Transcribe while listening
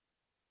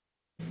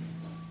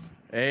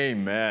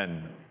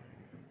Amen.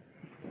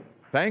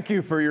 Thank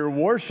you for your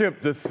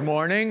worship this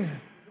morning.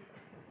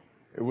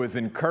 It was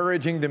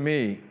encouraging to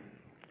me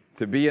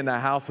to be in the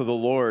house of the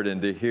Lord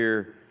and to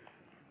hear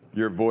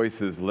your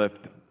voices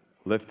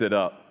lifted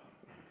up.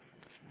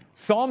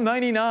 Psalm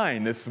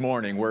 99 this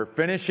morning. We're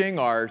finishing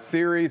our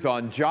series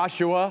on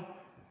Joshua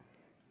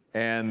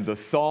and the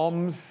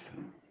Psalms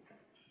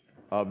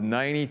of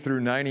 90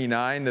 through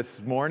 99 this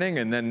morning.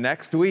 And then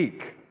next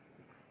week,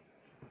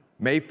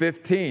 May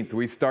 15th,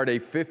 we start a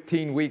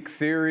 15-week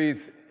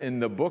series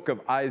in the book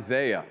of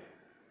Isaiah.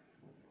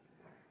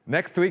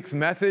 Next week's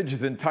message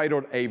is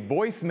entitled, A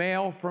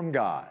Voicemail from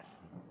God.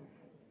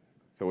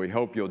 So we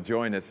hope you'll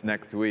join us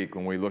next week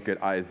when we look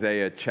at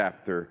Isaiah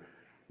chapter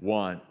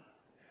 1.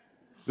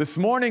 This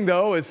morning,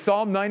 though, is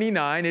Psalm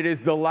 99. It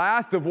is the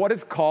last of what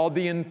is called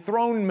the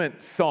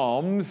enthronement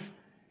psalms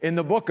in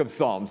the book of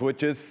Psalms,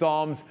 which is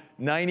Psalms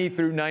 90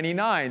 through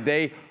 99.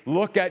 They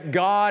look at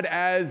God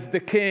as the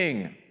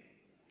king.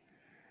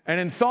 And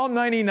in Psalm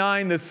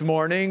 99 this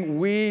morning,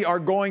 we are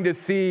going to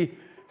see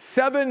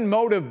 7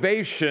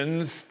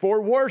 motivations for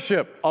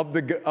worship of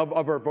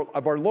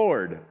our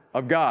Lord,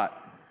 of God.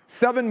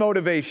 7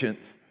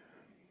 motivations.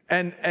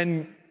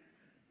 And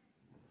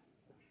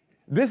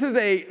this is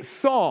a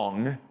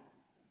song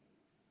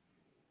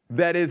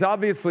that is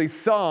obviously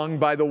sung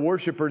by the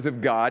worshipers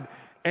of God,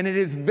 and it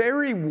is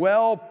very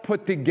well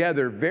put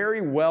together, very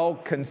well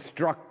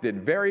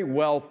constructed, very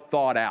well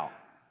thought out.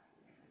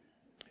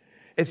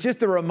 It's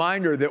just a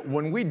reminder that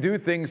when we do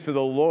things for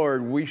the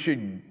Lord, we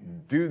should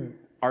do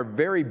our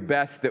very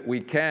best that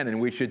we can,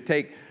 and we should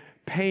take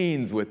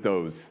pains with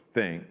those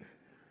things.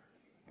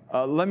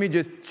 Let me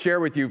just share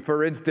with you,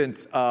 for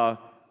instance,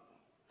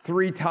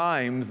 3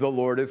 times the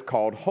Lord is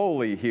called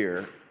holy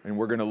here, and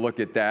we're going to look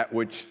at that,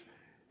 which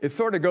it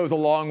sort of goes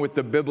along with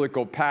the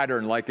biblical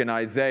pattern, like in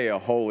Isaiah,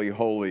 holy,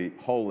 holy,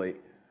 holy.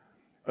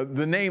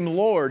 The name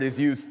Lord is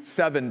used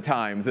 7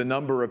 times, a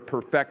number of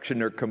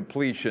perfection or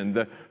completion.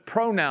 The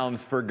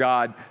pronouns for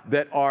God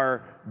that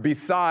are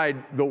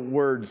beside the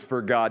words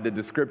for God, the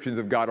descriptions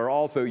of God, are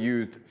also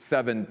used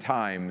 7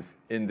 times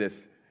in this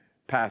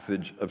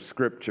passage of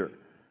Scripture.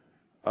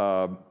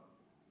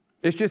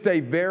 It's just a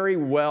very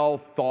well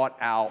thought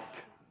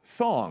out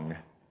song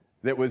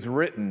that was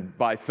written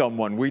by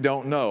someone. We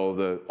don't know.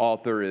 The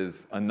author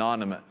is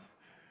anonymous.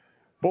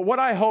 But what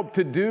I hope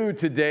to do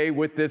today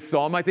with this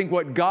psalm, I think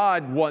what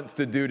God wants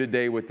to do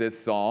today with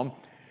this psalm,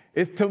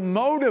 is to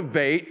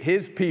motivate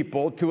His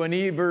people to an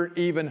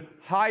even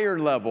higher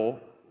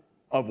level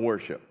of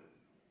worship,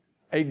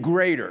 a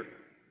greater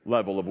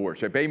level of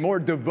worship, a more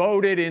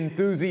devoted,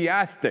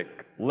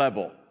 enthusiastic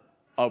level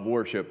of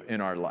worship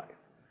in our life.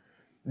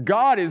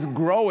 God is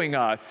growing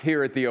us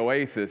here at the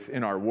Oasis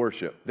in our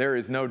worship. There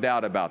is no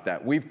doubt about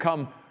that. We've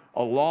come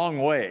a long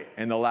way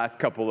in the last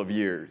couple of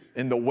years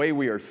in the way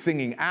we are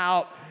singing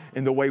out,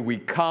 in the way we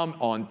come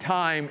on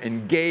time,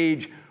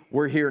 engage.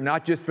 We're here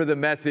not just for the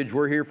message,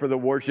 we're here for the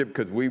worship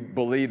because we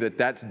believe that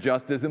that's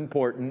just as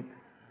important.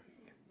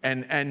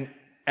 And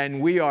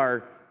we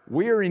are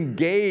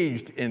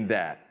engaged in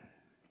that.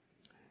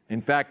 In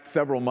fact,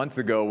 several months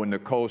ago when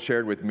Nicole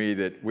shared with me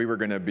that she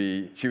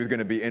was going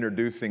to be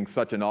introducing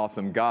such an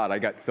awesome God, I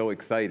got so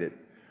excited.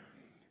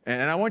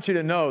 And I want you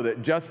to know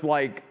that just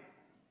like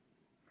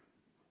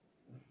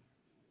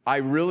I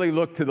really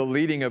look to the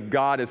leading of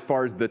God as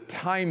far as the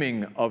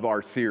timing of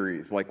our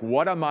series. Like,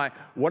 what am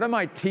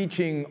I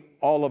teaching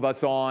all of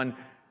us on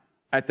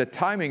at the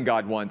timing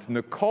God wants?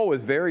 Nicole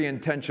is very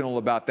intentional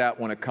about that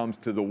when it comes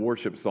to the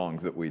worship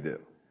songs that we do.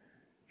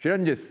 She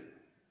doesn't just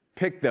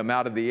pick them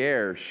out of the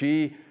air.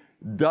 She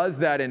does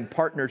that in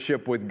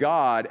partnership with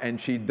God, and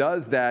she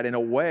does that in a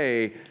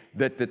way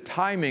that the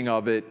timing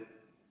of it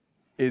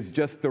is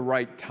just the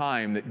right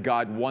time that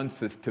God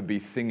wants us to be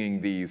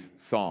singing these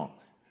songs.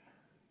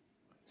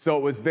 So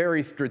it was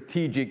very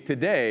strategic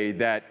today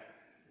that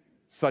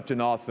such an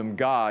awesome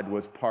God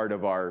was part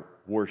of our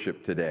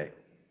worship today.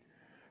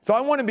 So I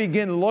want to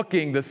begin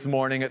looking this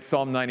morning at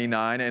Psalm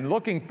 99 and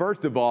looking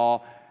first of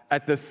all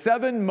at the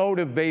 7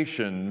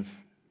 motivations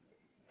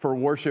for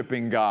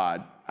worshiping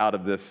God out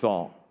of this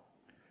psalm.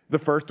 The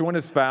first one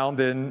is found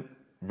in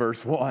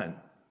verse 1.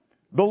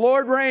 The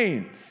Lord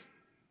reigns.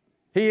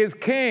 He is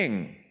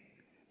king.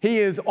 He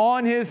is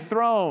on His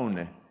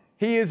throne.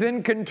 He is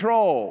in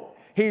control.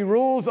 He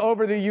rules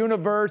over the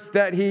universe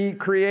that He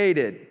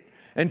created.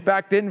 In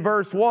fact, in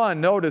verse 1,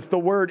 notice the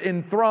word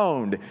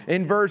enthroned.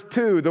 In verse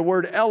 2, the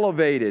word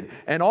elevated.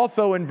 And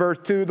also in verse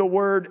 2, the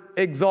word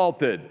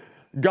exalted.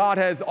 God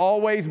has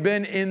always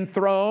been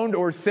enthroned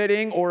or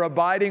sitting or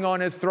abiding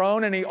on His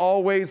throne, and He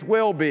always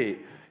will be.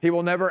 He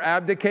will never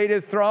abdicate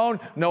His throne.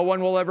 No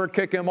one will ever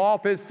kick Him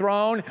off His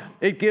throne.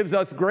 It gives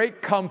us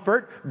great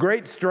comfort,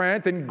 great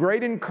strength, and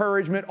great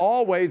encouragement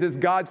always as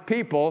God's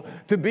people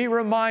to be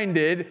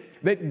reminded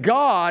that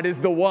God is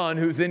the one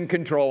who's in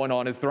control and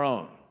on His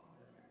throne.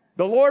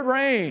 The Lord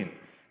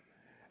reigns.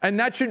 And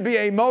that should be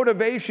a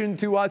motivation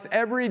to us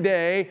every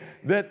day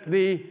that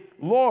the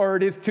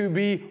Lord is to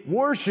be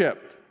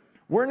worshiped.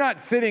 We're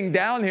not sitting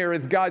down here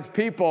as God's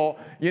people,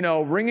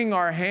 wringing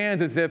our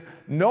hands as if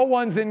no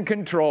one's in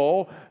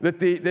control, that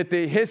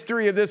the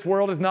history of this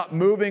world is not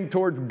moving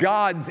towards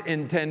God's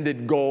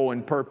intended goal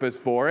and purpose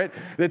for it,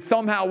 that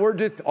somehow we're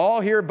just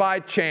all here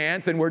by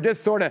chance and we're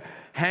just sort of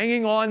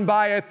hanging on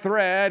by a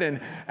thread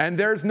and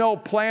there's no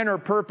plan or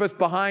purpose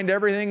behind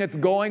everything that's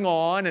going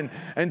on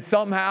and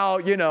somehow,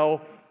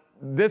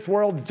 this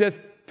world's just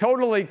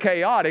totally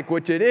chaotic,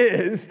 which it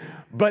is,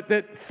 but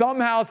that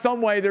somehow,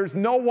 some way, there's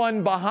no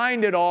one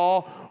behind it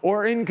all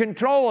or in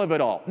control of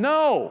it all.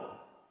 No,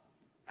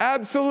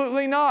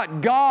 absolutely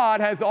not.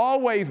 God has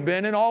always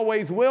been and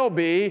always will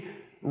be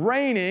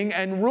reigning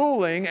and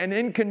ruling and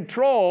in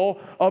control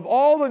of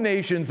all the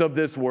nations of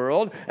this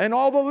world and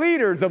all the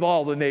leaders of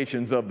all the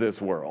nations of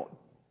this world.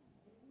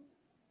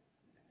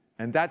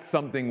 And that's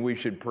something we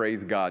should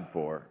praise God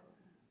for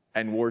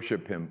and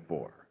worship Him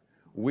for.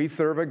 We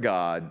serve a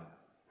God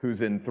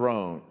who's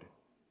enthroned,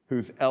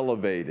 who's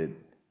elevated,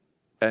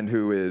 and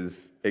who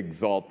is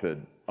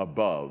exalted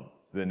above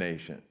the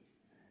nations.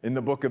 In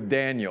the book of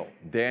Daniel,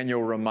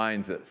 Daniel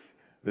reminds us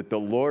that the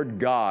Lord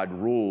God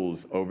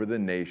rules over the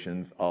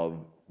nations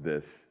of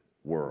this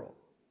world.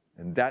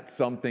 And that's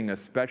something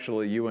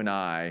especially you and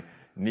I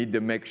need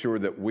to make sure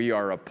that we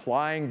are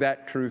applying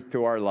that truth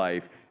to our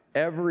life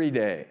every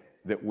day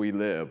that we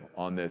live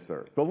on this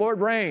earth. The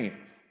Lord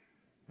reigns,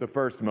 the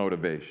first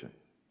motivation.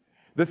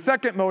 The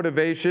second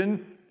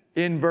motivation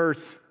in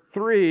verse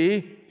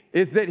 3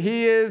 is that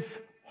He is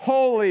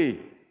holy.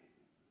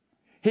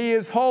 He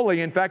is holy.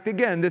 In fact,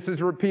 again, this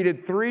is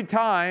repeated 3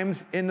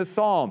 times in the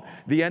psalm.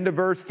 The end of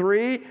verse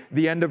 3,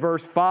 the end of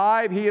verse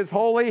 5, He is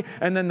holy,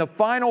 and then the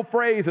final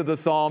phrase of the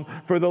psalm,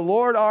 for the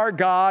Lord our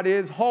God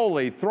is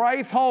holy,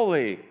 thrice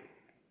holy.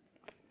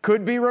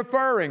 Could be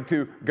referring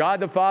to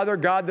God the Father,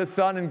 God the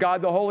Son, and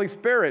God the Holy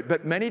Spirit.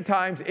 But many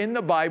times in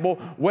the Bible,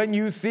 when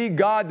you see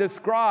God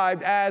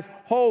described as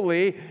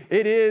holy,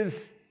 it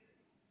is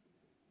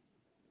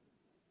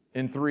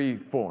in 3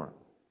 forms.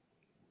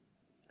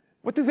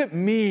 What does it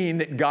mean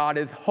that God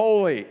is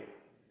holy?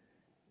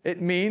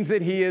 It means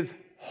that He is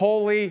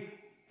wholly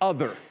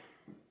other.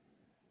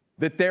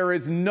 That there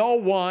is no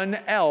one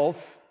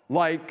else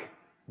like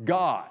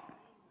God.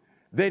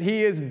 That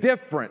He is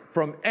different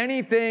from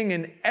anything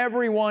and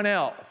everyone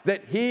else.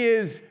 That He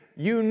is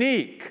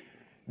unique.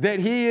 That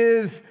He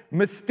is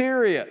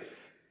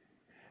mysterious.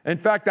 In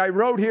fact, I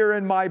wrote here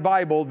in my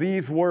Bible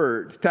these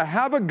words: to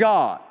have a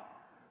God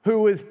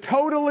who is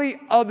totally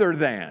other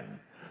than,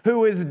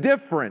 who is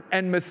different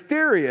and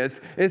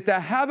mysterious, is to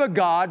have a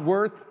God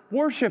worth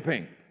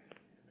worshiping.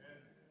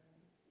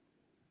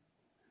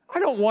 I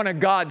don't want a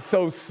God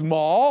so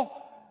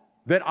small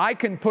that I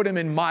can put Him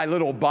in my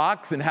little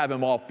box and have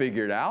Him all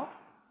figured out.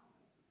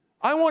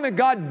 I want a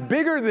God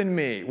bigger than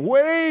me,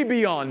 way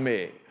beyond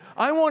me.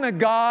 I want a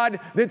God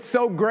that's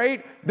so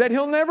great that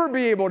He'll never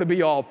be able to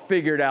be all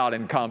figured out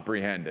and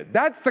comprehended.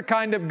 That's the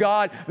kind of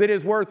God that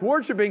is worth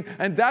worshiping,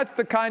 and that's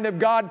the kind of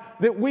God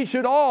that we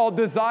should all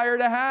desire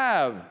to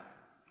have.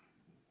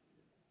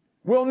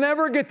 We'll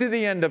never get to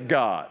the end of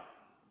God.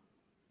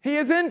 He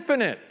is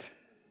infinite.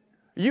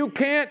 You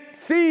can't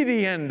see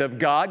the end of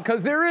God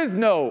because there is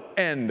no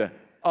end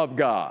of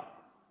God.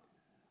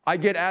 I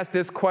get asked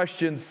this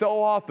question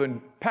so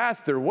often: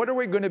 Pastor, what are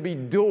we going to be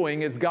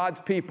doing as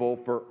God's people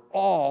for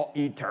all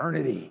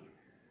eternity?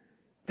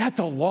 That's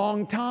a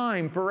long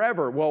time,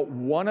 forever. Well,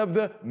 one of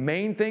the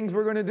main things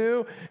we're going to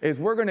do is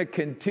we're going to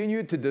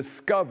continue to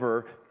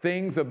discover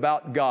things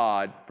about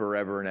God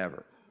forever and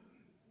ever.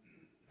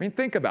 I mean,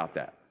 think about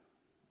that.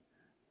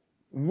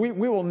 We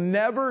will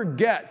never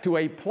get to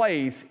a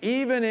place,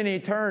 even in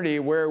eternity,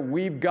 where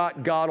we've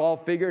got God all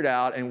figured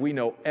out and we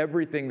know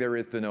everything there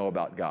is to know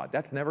about God.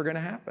 That's never going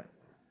to happen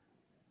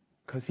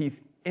because He's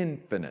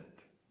infinite.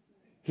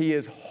 He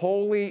is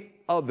wholly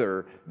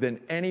other than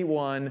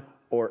anyone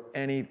or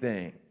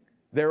anything.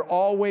 There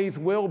always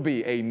will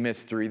be a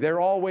mystery.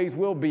 There always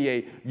will be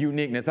a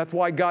uniqueness. That's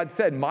why God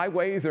said, my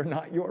ways are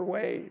not your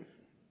ways.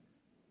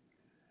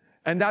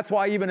 And that's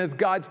why even as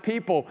God's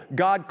people,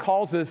 God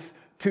calls us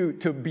to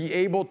be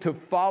able to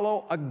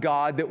follow a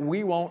God that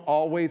we won't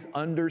always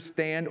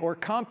understand or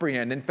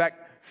comprehend. In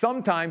fact,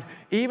 sometimes,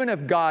 even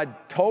if God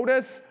told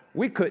us,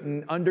 we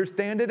couldn't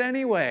understand it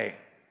anyway.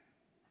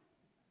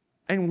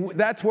 And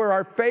that's where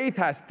our faith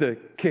has to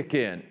kick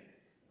in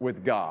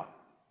with God.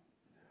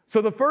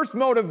 So the first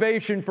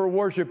motivation for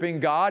worshiping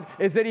God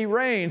is that He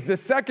reigns. The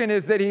second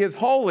is that He is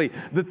holy.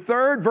 The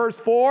third, verse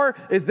 4,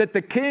 is that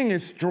the King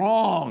is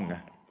strong.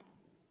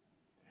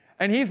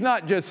 And He's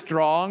not just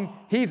strong,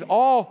 He's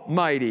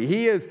almighty.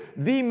 He is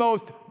the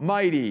most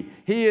mighty.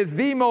 He is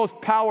the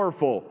most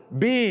powerful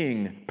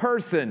being,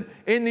 person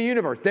in the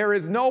universe. There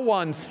is no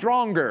one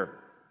stronger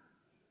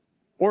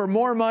or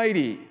more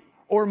mighty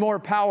or more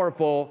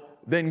powerful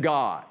than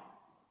God.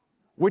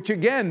 Which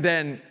again,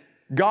 then,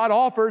 God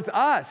offers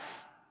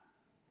us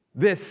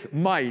this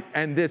might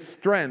and this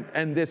strength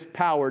and this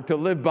power to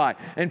live by.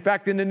 In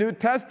fact, in the New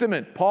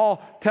Testament,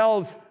 Paul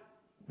tells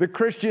the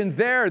Christians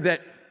there that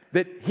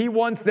that he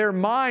wants their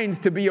minds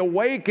to be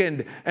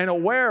awakened and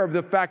aware of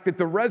the fact that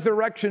the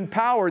resurrection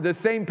power, the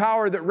same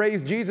power that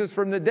raised Jesus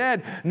from the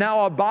dead,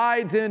 now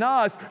abides in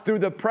us through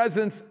the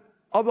presence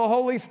of the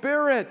Holy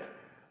Spirit,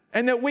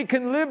 and that we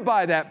can live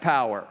by that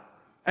power.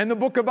 And the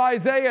book of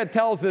Isaiah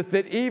tells us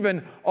that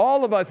even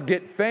all of us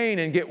get faint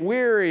and get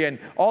weary and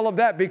all of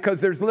that because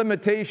there's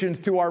limitations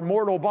to our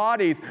mortal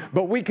bodies,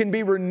 but we can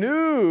be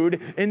renewed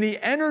in the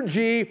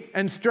energy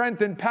and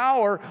strength and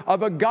power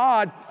of a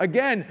God,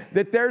 again,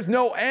 that there's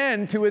no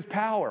end to his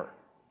power.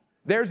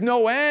 There's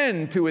no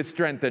end to his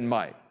strength and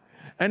might.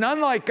 And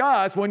unlike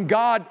us, when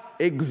God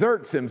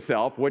exerts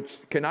himself, which,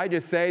 can I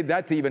just say,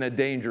 that's even a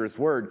dangerous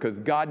word because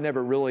God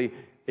never really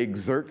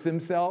exerts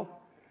himself.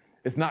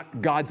 It's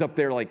not God's up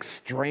there like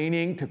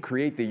straining to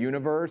create the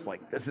universe,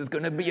 like this is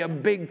going to be a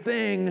big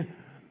thing.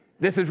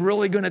 This is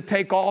really going to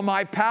take all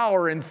my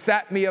power and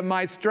sap me of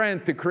my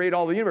strength to create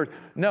all the universe.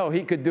 No,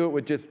 he could do it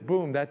with just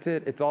boom, that's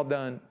it, it's all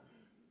done.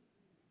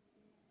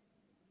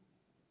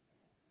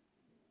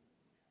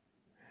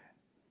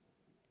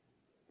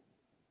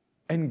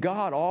 And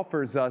God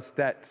offers us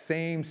that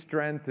same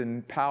strength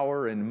and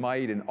power and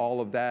might and all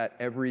of that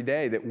every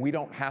day, that we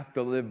don't have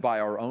to live by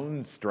our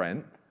own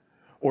strength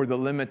or the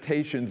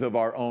limitations of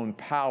our own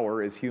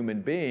power as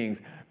human beings,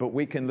 but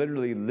we can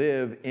literally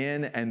live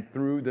in and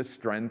through the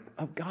strength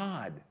of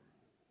God.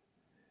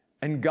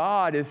 And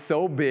God is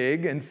so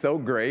big and so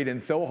great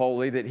and so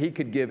holy that he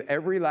could give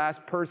every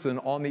last person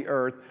on the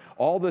earth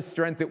all the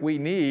strength that we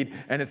need,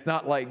 and it's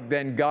not like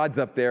then God's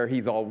up there,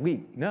 he's all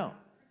weak. No.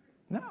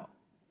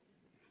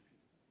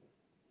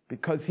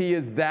 Because he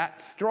is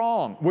that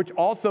strong, which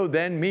also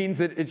then means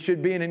that it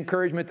should be an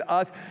encouragement to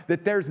us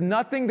that there's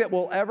nothing that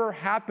will ever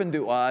happen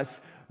to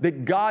us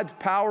that God's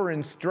power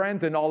and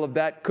strength and all of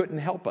that couldn't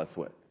help us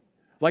with.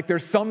 Like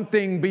there's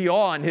something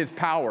beyond his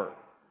power,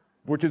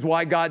 which is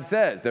why God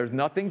says, there's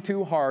nothing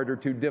too hard or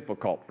too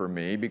difficult for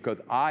me because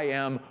I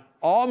am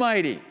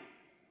almighty.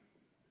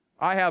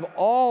 I have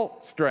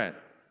all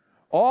strength.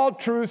 All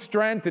true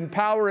strength and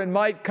power and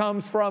might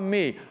comes from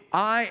me.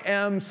 I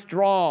am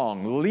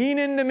strong. Lean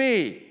into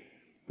me.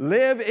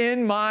 Live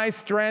in my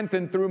strength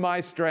and through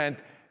my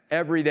strength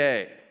every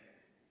day.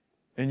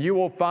 And you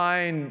will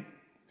find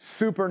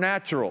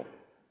supernatural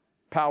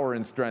power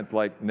and strength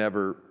like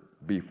never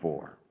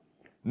before.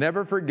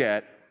 Never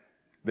forget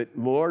that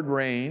Lord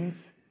reigns,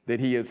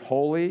 that he is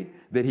holy,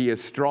 that he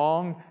is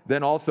strong.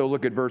 Then also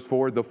look at verse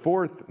 4, the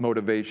fourth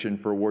motivation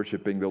for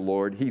worshiping the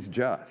Lord, he's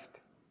just.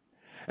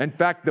 In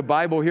fact, the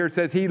Bible here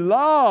says he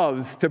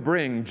loves to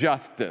bring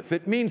justice.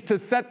 It means to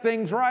set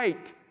things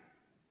right.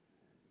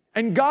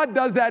 And God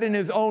does that in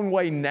his own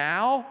way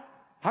now.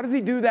 How does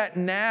he do that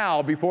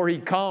now before he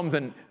comes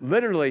and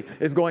literally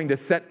is going to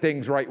set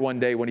things right one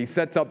day when he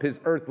sets up his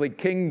earthly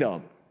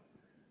kingdom?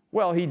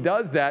 Well, he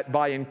does that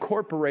by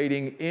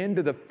incorporating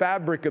into the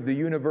fabric of the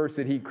universe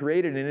that he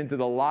created and into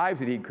the lives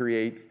that he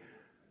creates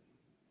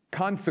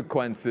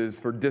consequences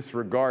for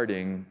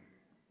disregarding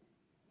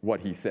what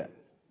he says.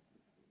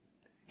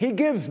 He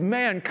gives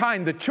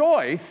mankind the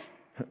choice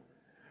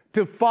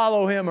to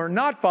follow him or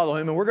not follow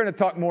him, and we're going to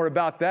talk more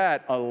about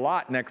that a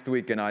lot next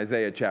week in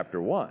Isaiah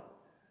chapter 1.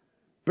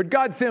 But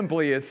God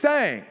simply is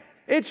saying,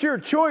 it's your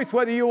choice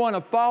whether you want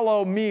to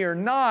follow me or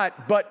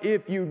not, but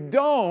if you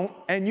don't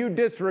and you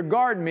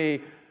disregard me,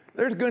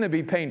 there's going to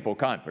be painful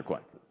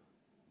consequences.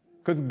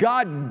 Because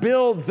God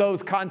builds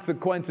those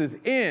consequences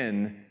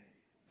in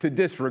to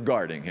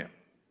disregarding him.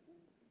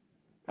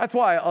 That's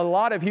why a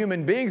lot of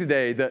human beings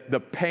today, the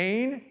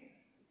pain,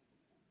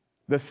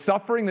 the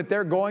suffering that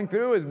they're going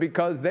through is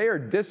because they are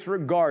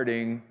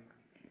disregarding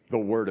the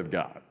Word of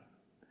God.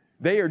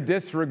 They are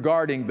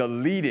disregarding the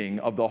leading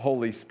of the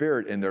Holy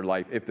Spirit in their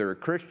life if they're a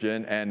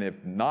Christian, and if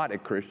not a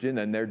Christian,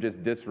 then they're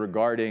just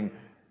disregarding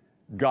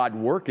God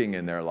working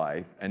in their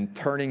life and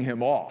turning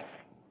him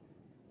off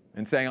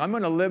and saying, I'm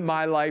going to live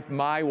my life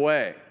my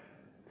way.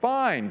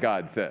 Fine,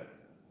 God says.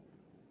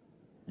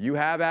 You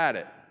have at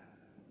it.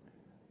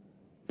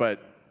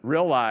 But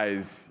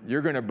realize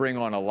you're going to bring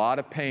on a lot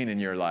of pain in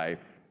your life,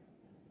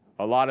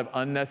 a lot of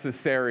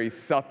unnecessary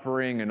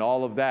suffering and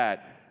all of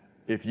that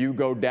if you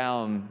go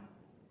down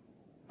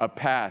a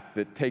path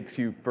that takes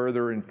you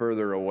further and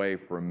further away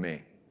from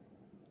me.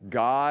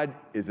 God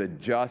is a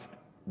just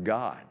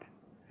God.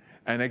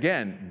 And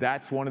again,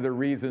 that's one of the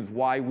reasons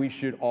why we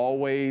should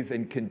always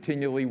and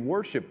continually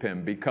worship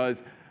him.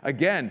 Because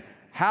again,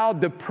 how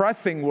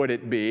depressing would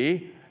it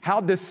be, how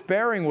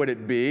despairing would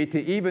it be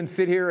to even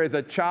sit here as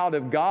a child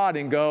of God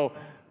and go,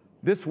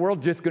 this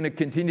world's just going to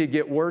continue to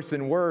get worse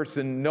and worse,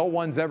 and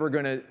nothing's ever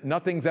going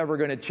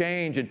to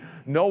change, and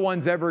no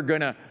one's ever going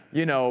to,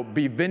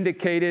 be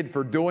vindicated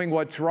for doing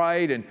what's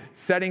right and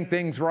setting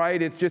things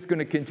right. It's just going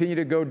to continue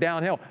to go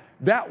downhill.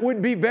 That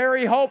would be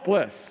very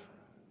hopeless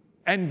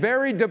and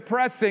very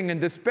depressing and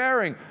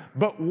despairing.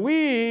 But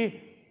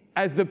we,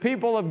 as the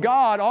people of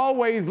God,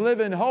 always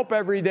live in hope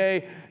every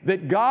day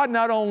that God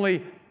not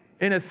only,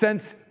 in a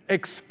sense,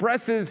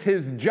 expresses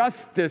his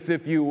justice,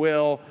 if you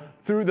will,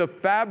 through the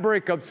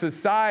fabric of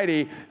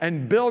society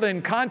and build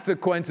in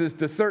consequences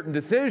to certain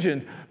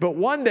decisions. But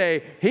one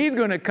day, he's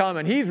going to come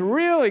and he's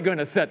really going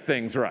to set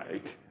things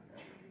right.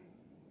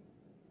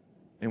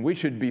 And we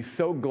should be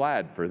so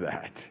glad for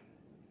that.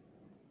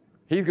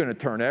 He's going to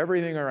turn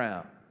everything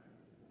around.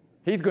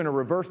 He's going to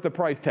reverse the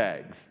price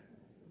tags.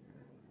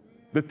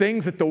 The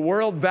things that the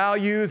world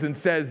values and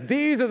says,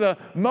 these are the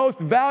most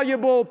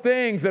valuable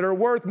things that are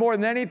worth more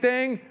than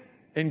anything,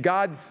 in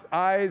God's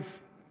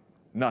eyes,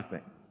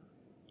 nothing.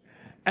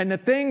 And the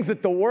things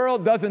that the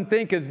world doesn't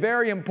think is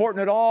very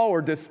important at all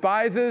or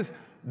despises,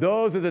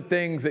 those are the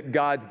things that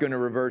God's going to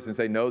reverse and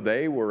say, no,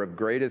 they were of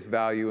greatest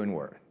value and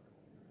worth.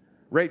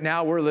 Right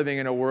now, we're living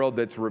in a world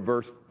that's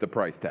reversed the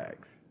price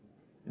tags.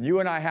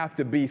 You and I have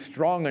to be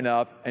strong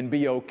enough and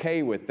be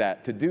okay with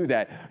that, to do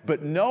that.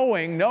 But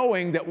knowing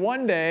that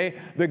one day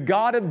the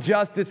God of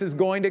justice is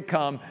going to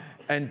come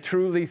and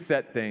truly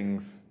set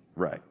things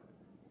right.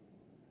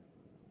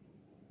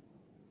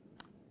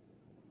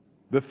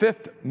 The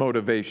fifth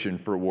motivation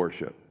for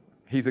worship.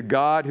 He's a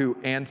God who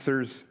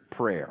answers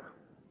prayer.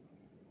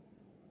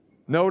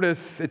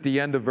 Notice at the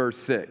end of verse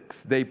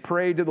 6, they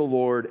prayed to the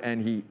Lord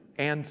and he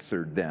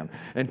answered them.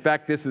 In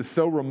fact, this is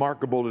so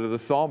remarkable to the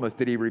psalmist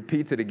that he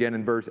repeats it again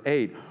in verse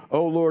 8.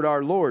 Oh Lord,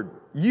 our Lord,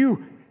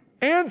 you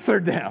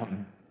answered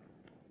them.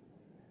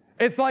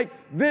 It's like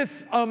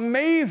this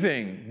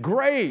amazing,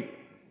 great,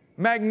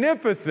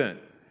 magnificent,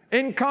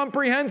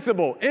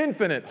 incomprehensible,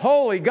 infinite,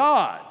 holy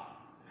God.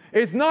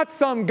 It's not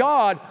some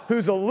God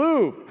who's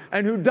aloof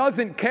and who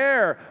doesn't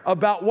care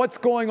about what's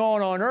going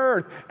on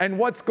earth and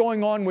what's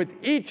going on with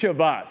each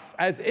of us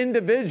as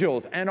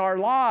individuals and our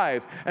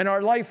lives and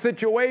our life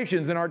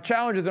situations and our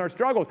challenges and our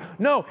struggles.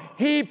 No,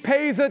 he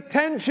pays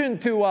attention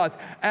to us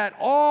at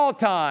all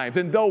times.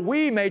 And though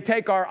we may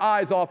take our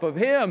eyes off of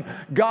him,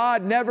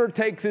 God never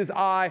takes his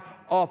eye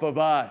off of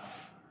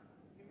us.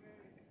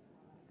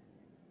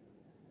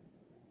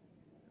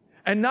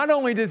 And not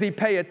only does he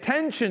pay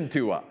attention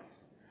to us,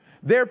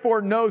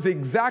 therefore knows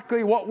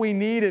exactly what we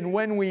need and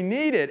when we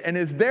need it and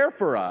is there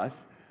for us,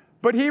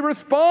 but he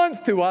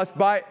responds to us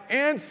by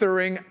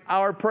answering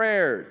our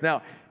prayers.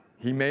 Now,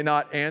 he may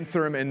not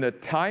answer them in the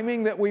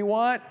timing that we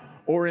want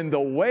or in the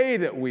way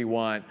that we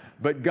want,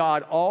 but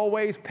God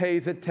always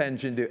pays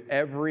attention to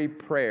every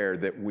prayer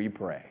that we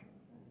pray.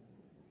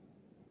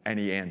 And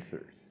he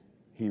answers.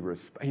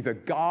 He's a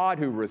God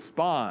who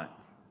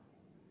responds.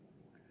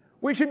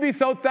 We should be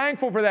so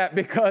thankful for that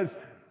because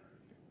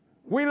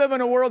we live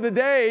in a world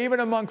today,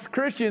 even amongst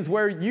Christians,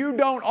 where you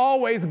don't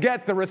always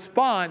get the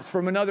response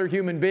from another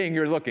human being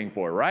you're looking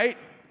for, right?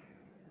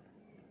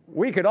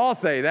 We could all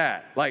say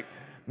that. Like,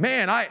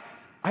 man,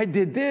 I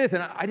did this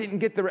and I didn't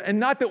get and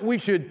not that we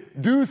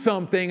should do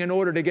something in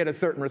order to get a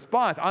certain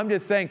response. I'm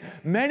just saying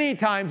many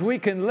times we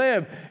can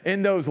live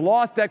in those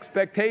lost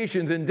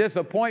expectations and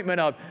disappointment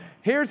of,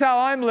 here's how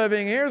I'm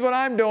living, here's what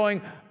I'm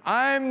doing,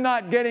 I'm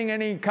not getting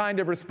any kind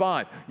of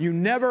response. You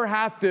never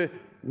have to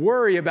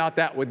worry about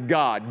that with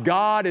God.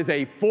 God is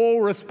a full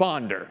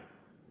responder,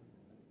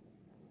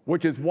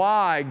 which is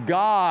why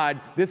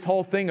God, this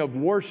whole thing of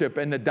worship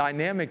and the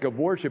dynamic of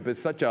worship is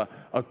such a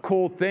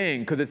cool thing,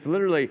 because it's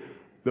literally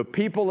the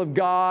people of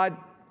God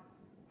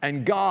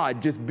and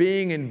God just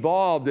being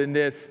involved in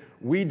this.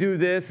 We do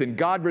this and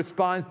God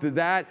responds to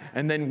that,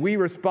 and then we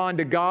respond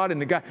to God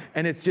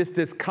and it's just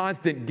this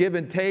constant give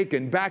and take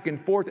and back and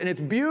forth, and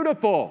it's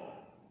beautiful.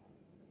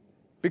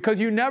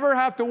 Because you never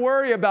have to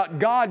worry about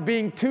God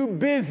being too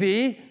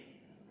busy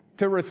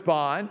to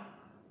respond.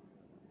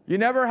 You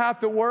never have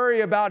to worry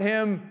about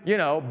him,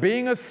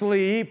 being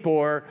asleep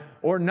or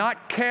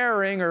not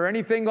caring or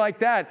anything like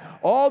that.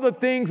 All the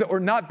things that were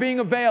not being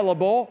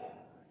available,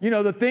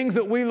 the things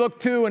that we look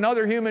to in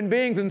other human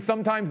beings, and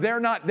sometimes they're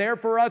not there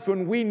for us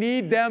when we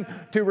need them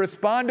to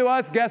respond to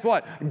us. Guess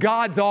what?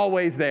 God's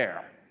always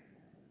there.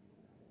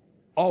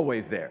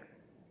 Always there.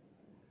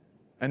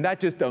 And that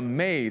just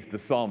amazed the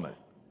psalmist.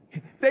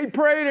 They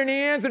prayed and he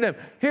answered them.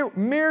 Here,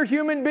 mere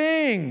human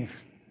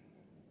beings.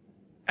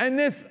 And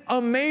this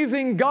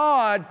amazing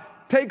God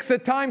takes the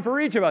time for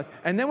each of us.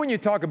 And then when you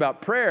talk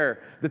about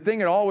prayer, the thing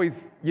that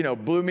always,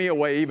 blew me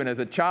away even as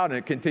a child, and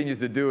it continues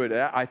to do it,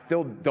 I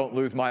still don't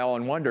lose my awe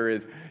and wonder,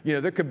 is,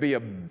 there could be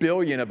 1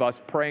 billion of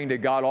us praying to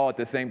God all at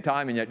the same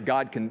time, and yet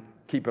God can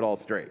keep it all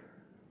straight.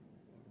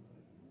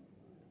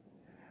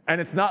 And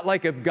it's not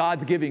like if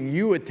God's giving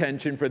you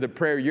attention for the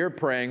prayer you're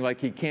praying,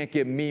 like he can't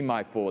give me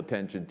my full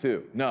attention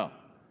too. No.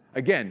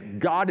 Again,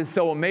 God is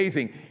so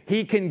amazing.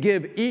 He can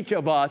give each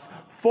of us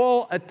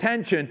full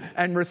attention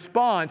and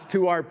response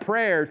to our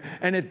prayers,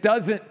 and it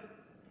doesn't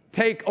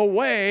take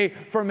away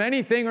from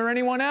anything or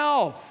anyone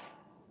else.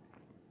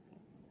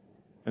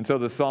 And so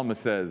the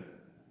psalmist says,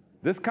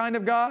 this kind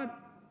of God,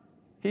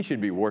 he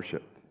should be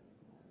worshiped.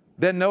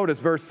 Then notice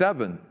verse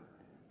 7,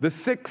 the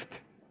sixth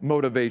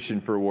motivation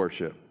for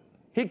worship.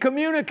 He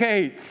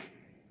communicates.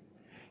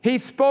 He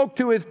spoke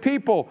to his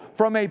people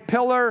from a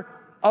pillar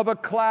of a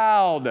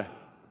cloud,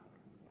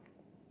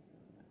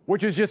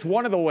 which is just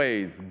one of the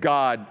ways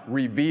God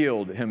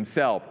revealed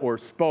himself or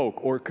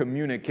spoke or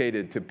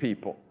communicated to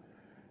people.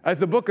 As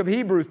the book of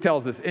Hebrews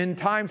tells us, in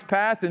times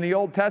past in the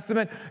Old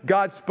Testament,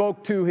 God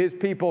spoke to his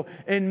people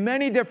in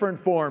many different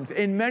forms,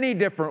 in many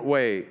different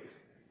ways.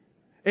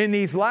 In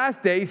these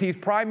last days, he's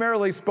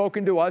primarily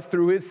spoken to us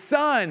through his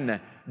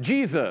Son,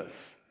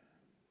 Jesus,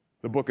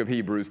 the book of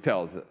Hebrews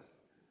tells us.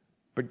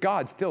 But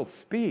God still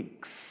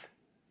speaks.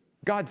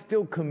 God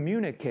still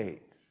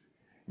communicates.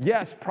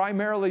 Yes,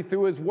 primarily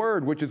through his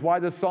word, which is why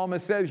the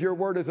psalmist says, your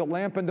word is a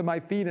lamp unto my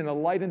feet and a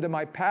light unto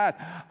my path.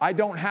 I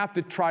don't have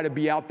to try to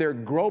be out there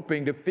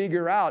groping to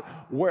figure out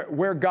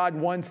where God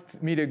wants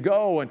me to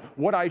go and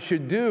what I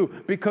should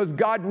do, because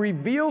God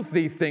reveals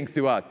these things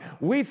to us.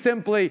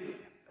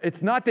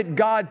 It's not that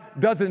God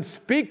doesn't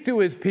speak to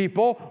his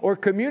people or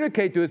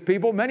communicate to his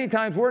people. Many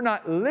times we're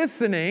not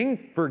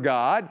listening for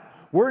God.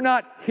 We're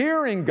not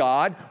hearing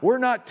God. We're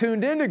not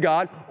tuned into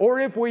God. Or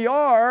if we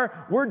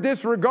are, we're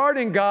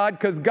disregarding God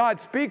because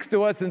God speaks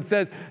to us and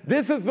says,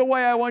 this is the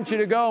way I want you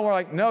to go. And we're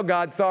like, no,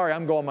 God, sorry,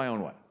 I'm going my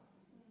own way.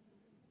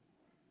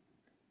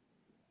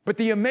 But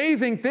the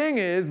amazing thing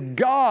is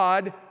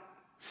God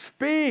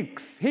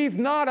speaks. He's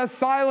not a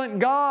silent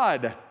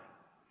God.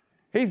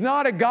 He's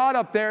not a God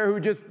up there who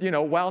just,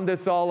 wound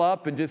this all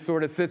up and just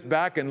sort of sits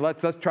back and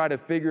lets us try to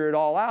figure it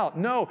all out.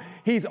 No,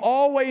 he's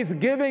always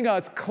giving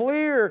us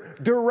clear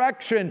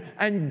direction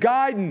and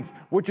guidance,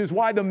 which is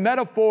why the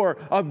metaphor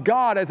of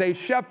God as a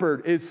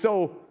shepherd is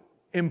so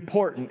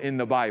important in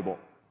the Bible.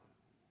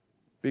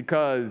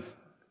 Because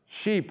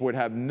sheep would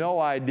have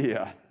no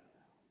idea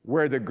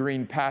where the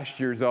green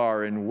pastures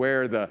are and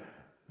where the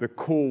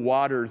cool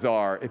waters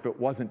are if it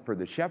wasn't for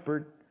the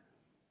shepherd.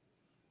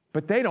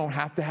 But they don't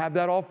have to have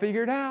that all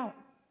figured out.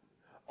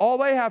 All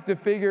they have to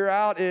figure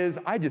out is,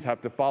 I just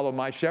have to follow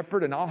my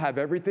shepherd and I'll have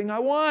everything I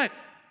want.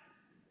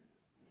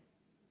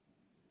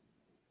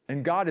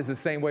 And God is the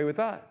same way with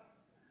us.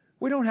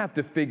 We don't have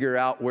to figure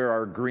out where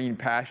our green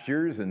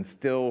pastures and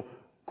still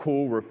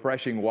cool,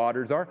 refreshing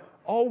waters are.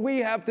 All we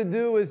have to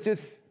do is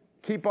just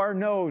keep our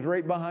nose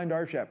right behind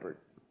our shepherd.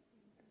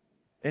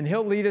 And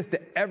he'll lead us to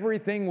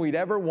everything we'd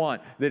ever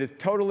want that is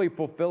totally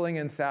fulfilling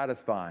and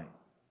satisfying.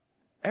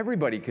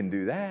 Everybody can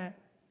do that.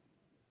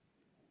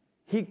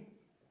 He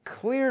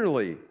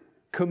clearly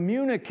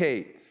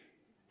communicates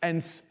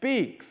and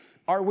speaks.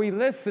 Are we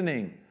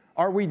listening?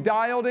 Are we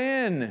dialed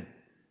in?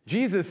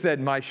 Jesus said,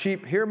 my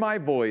sheep hear my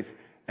voice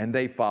and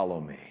they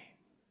follow me.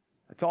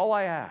 That's all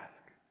I ask.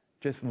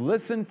 Just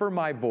listen for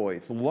my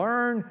voice.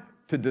 Learn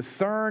to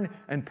discern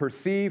and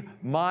perceive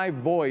my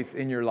voice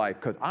in your life,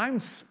 because I'm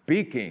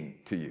speaking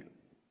to you.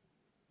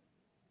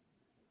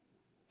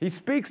 He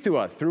speaks to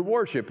us through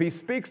worship. He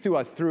speaks to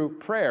us through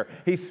prayer.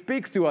 He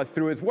speaks to us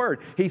through his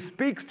word. He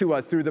speaks to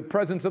us through the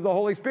presence of the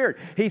Holy Spirit.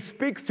 He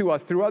speaks to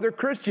us through other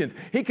Christians.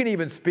 He can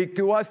even speak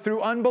to us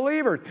through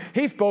unbelievers.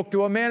 He spoke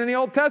to a man in the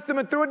Old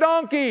Testament through a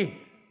donkey.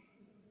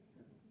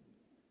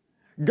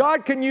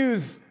 God can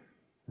use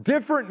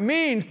different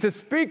means to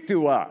speak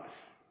to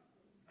us.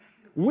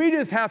 We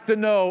just have to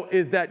know,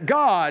 is that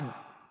God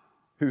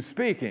who's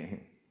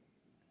speaking?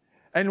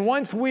 And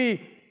once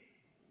we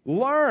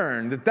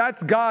learn that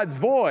that's God's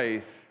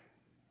voice,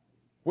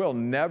 we'll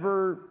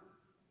never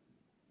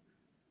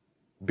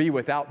be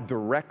without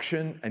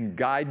direction and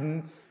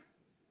guidance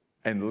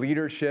and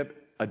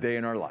leadership a day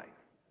in our life.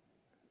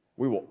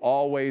 We will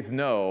always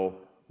know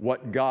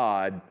what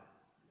God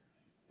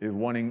is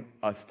wanting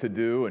us to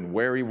do and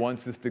where he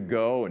wants us to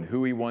go and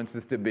who he wants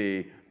us to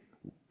be,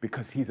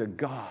 because he's a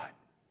God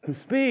who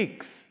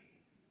speaks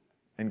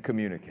and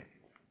communicates.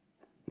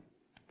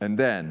 And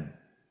then,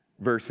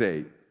 verse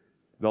 8,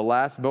 the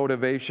last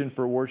motivation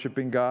for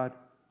worshiping God,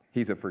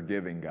 he's a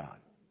forgiving God.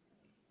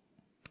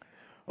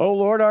 O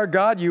Lord our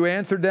God, you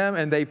answered them,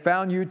 and they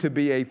found you to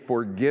be a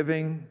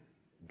forgiving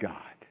God.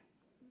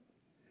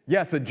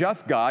 Yes, a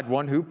just God,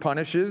 one who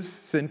punishes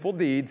sinful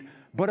deeds,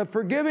 but a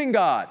forgiving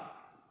God.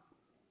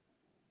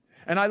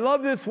 And I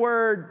love this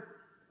word,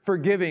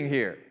 forgiving,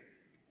 here.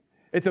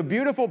 It's a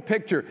beautiful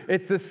picture.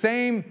 It's the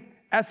same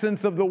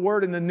essence of the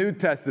word in the New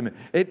Testament.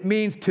 It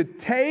means to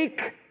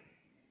take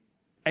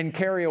and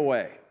carry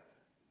away.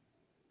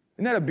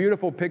 Isn't that a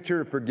beautiful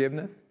picture of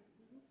forgiveness?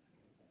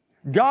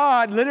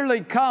 God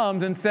literally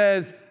comes and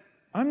says,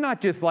 I'm not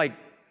just like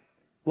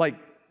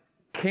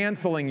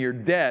canceling your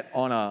debt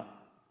on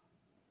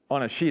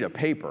a sheet of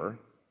paper.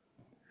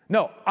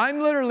 No, I'm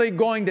literally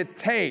going to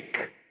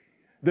take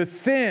the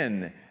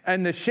sin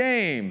and the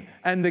shame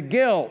and the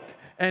guilt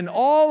and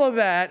all of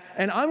that,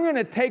 and I'm going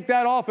to take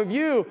that off of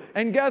you,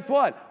 and guess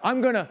what?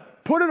 I'm going to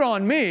put it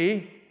on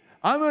me.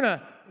 I'm going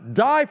to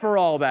die for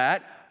all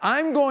that.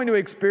 I'm going to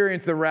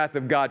experience the wrath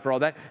of God for all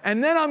that,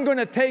 and then I'm going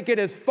to take it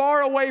as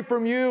far away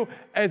from you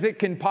as it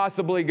can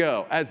possibly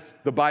go, as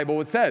the Bible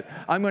would say.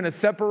 I'm going to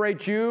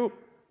separate you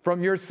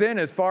from your sin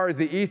as far as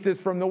the east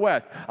is from the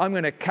west. I'm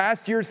going to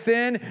cast your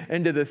sin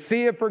into the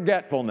sea of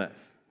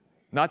forgetfulness.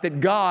 Not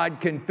that God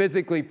can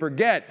physically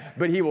forget,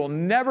 but he will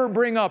never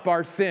bring up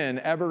our sin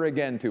ever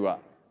again to us.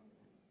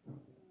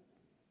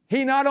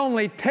 He not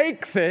only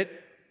takes it,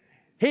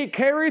 he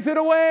carries it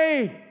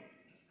away.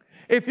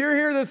 If you're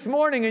here this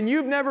morning and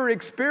you've never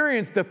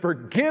experienced the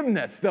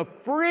forgiveness, the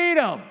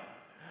freedom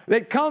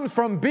that comes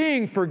from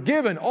being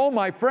forgiven. Oh,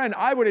 my friend,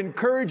 I would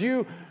encourage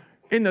you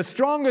in the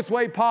strongest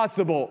way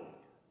possible.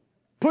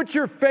 Put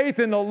your faith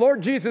in the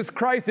Lord Jesus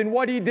Christ and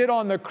what He did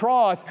on the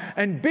cross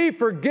and be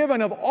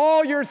forgiven of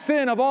all your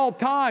sin of all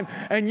time.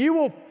 And you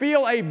will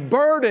feel a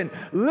burden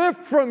lift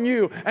from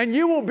you, and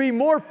you will be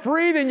more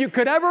free than you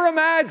could ever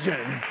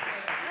imagine.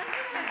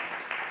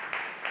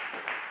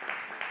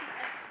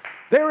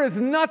 There is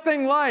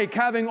nothing like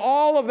having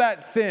all of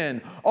that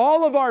sin,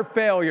 all of our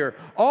failure,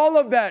 all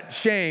of that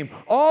shame,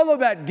 all of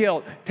that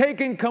guilt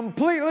taken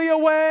completely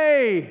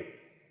away.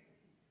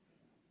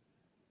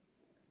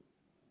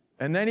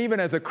 And then even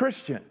as a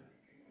Christian,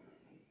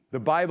 the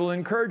Bible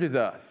encourages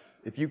us,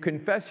 if you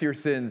confess your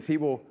sins, He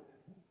will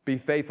be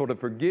faithful to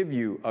forgive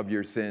you of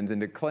your sins and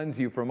to cleanse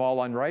you from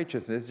all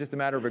unrighteousness. It's just a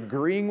matter of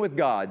agreeing with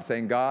God,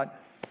 saying, God,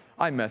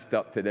 I messed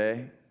up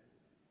today.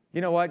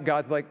 You know what?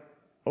 God's like,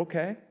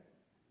 okay,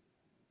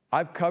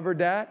 I've covered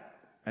that,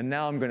 and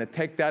now I'm going to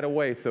take that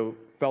away so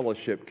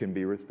fellowship can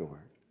be restored.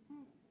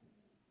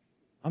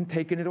 I'm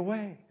taking it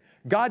away.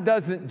 God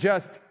doesn't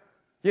just,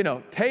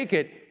 take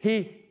it.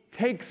 He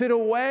takes it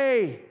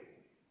away.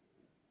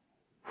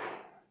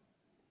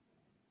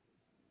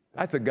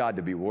 That's a God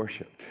to be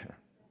worshiped.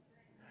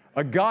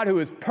 A God who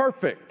is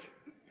perfect.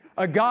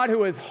 A God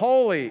who is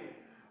holy.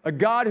 A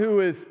God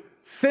who is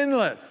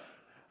sinless.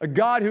 A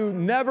God who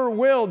never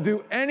will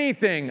do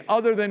anything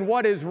other than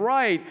what is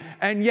right,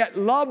 and yet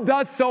loved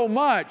us so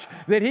much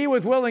that He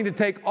was willing to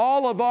take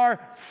all of our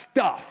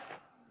stuff,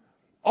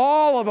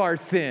 all of our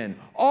sin,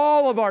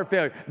 all of our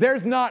failure.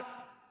 There's not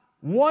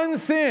one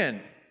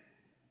sin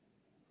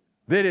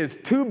that is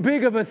too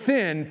big of a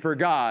sin for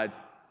God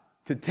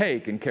to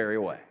take and carry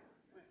away.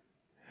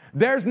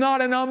 There's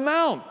not an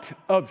amount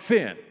of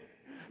sin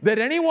that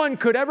anyone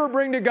could ever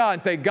bring to God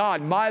and say,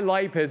 God, my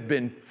life has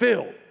been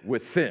filled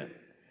with sin.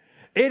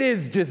 It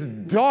is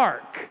just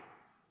dark.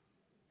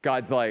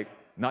 God's like,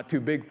 not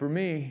too big for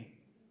me.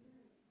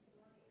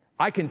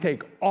 I can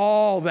take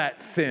all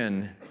that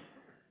sin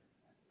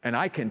and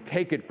I can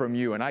take it from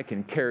you and I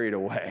can carry it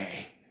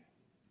away,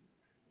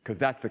 because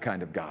that's the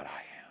kind of God I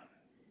am.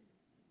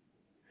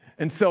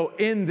 And so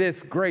in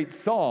this great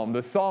psalm,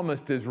 the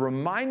psalmist is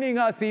reminding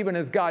us, even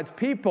as God's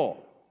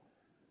people,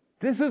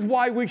 this is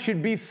why we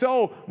should be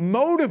so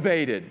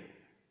motivated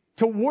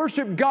to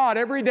worship God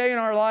every day in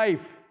our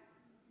life,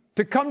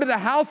 to come to the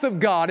house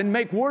of God and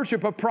make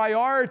worship a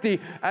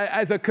priority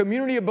as a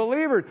community of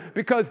believers,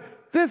 because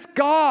this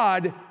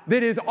God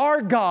that is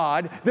our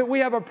God, that we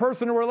have a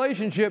personal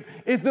relationship,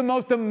 is the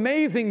most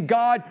amazing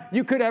God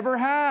you could ever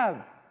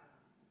have.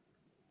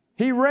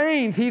 He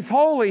reigns, He's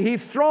holy,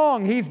 He's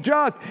strong, He's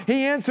just,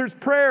 He answers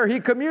prayer, He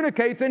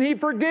communicates, and He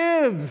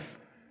forgives.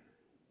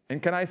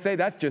 And can I say,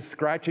 that's just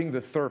scratching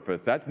the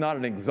surface. That's not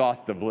an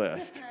exhaustive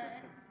list.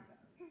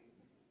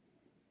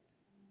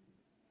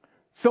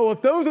 So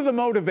if those are the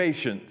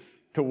motivations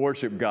to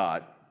worship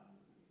God,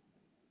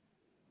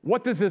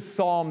 what does this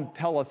psalm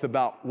tell us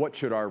about what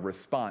should our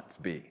response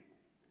be?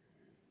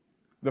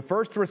 The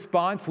first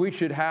response we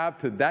should have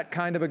to that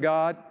kind of a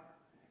God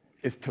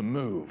is to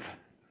move.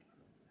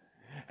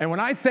 And when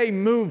I say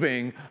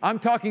moving, I'm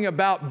talking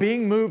about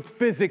being moved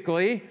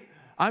physically,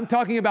 I'm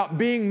talking about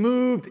being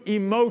moved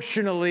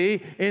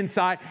emotionally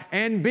inside,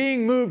 and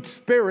being moved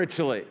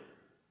spiritually.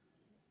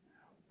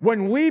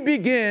 When we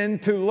begin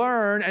to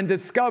learn and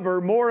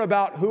discover more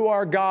about who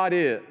our God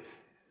is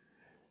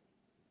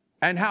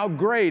and how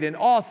great and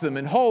awesome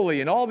and holy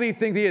and all these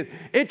things He is,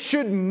 it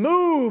should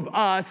move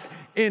us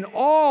in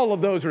all of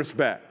those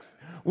respects.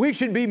 We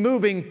should be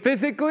moving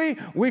physically,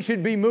 we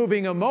should be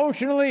moving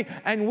emotionally,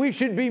 and we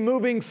should be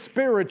moving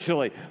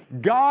spiritually.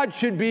 God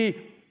should be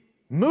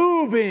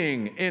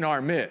moving in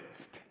our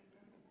midst.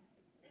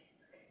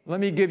 Let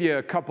me give you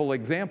a couple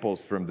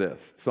examples from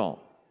this psalm.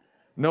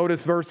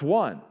 Notice verse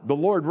 1. The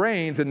Lord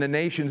reigns and the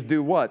nations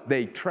do what?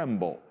 They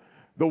tremble.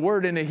 The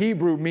word in the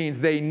Hebrew means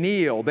they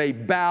kneel, they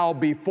bow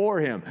before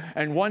Him.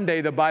 And one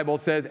day the Bible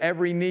says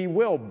every knee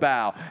will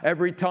bow,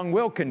 every tongue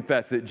will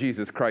confess that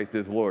Jesus Christ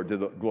is Lord, to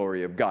the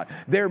glory of God.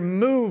 They're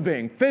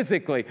moving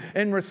physically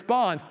in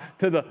response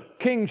to the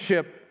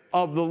kingship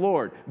of the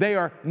Lord. They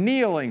are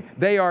kneeling,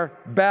 they are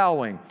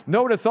bowing.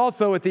 Notice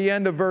also at the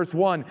end of verse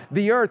 1,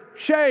 the earth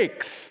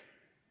shakes.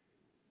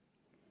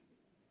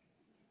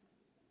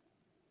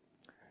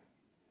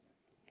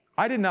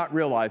 I did not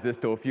realize this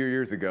till a few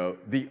years ago.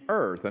 The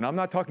earth, and I'm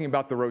not talking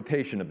about the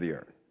rotation of the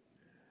earth.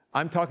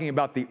 I'm talking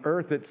about the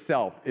earth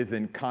itself is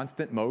in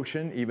constant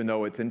motion, even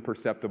though it's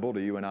imperceptible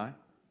to you and I.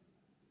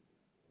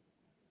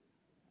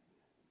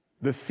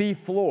 The sea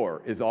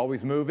floor is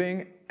always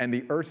moving, and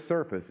the earth's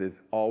surface is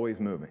always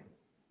moving.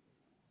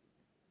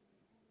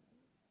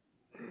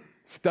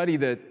 Study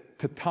the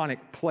tectonic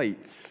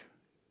plates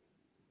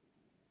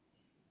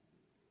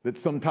that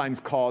sometimes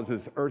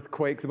causes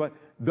earthquakes. But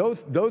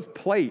those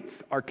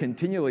plates are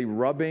continually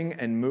rubbing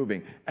and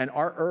moving, and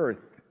our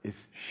earth is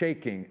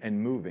shaking and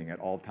moving at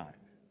all times.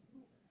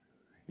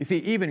 You see,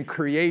 even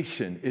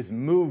creation is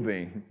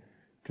moving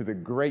to the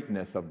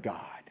greatness of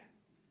God.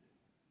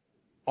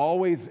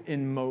 Always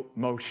in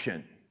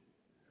motion.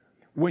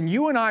 when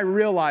you and I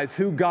realize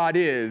who God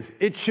is,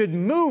 it should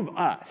move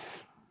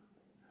us.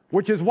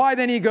 Which is why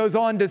then he goes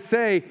on to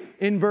say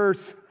in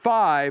verse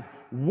 5,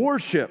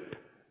 worship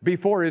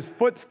before his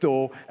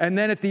footstool. And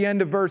then at the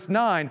end of verse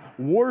 9,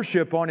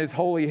 worship on his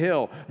holy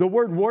hill. The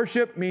word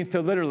worship means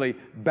to literally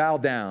bow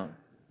down.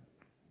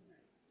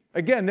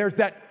 Again, there's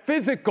that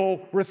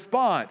physical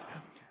response.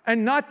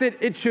 And not that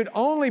it should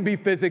only be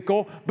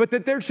physical, but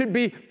that there should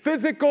be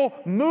physical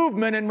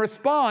movement and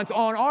response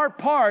on our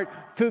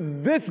part to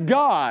this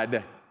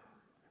God,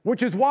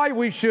 which is why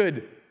we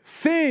should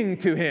sing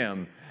to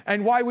him,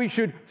 and why we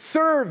should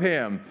serve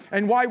him,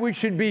 and why we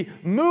should be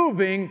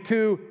moving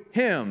to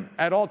him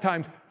at all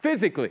times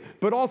physically,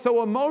 but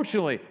also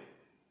emotionally.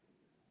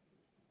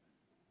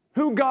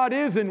 Who God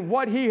is and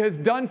what he has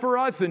done for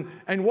us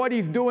and what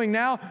he's doing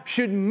now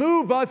should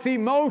move us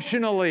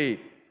emotionally,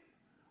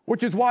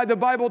 which is why the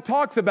Bible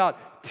talks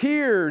about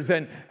tears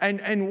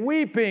and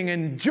weeping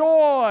and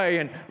joy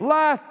and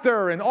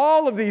laughter and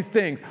all of these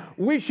things.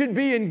 We should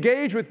be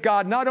engaged with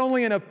God not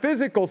only in a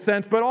physical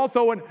sense, but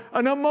also in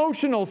an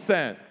emotional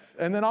sense,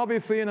 and then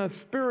obviously in a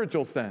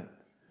spiritual sense.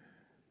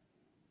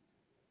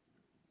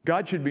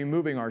 God should be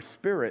moving our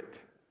spirit.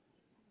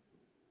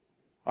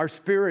 Our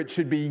spirit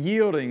should be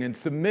yielding and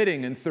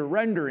submitting and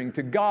surrendering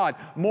to God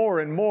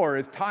more and more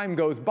as time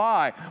goes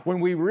by,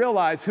 when we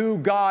realize who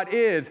God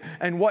is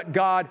and what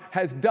God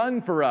has done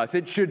for us.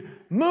 It should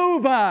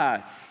move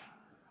us.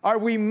 Are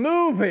we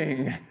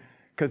moving?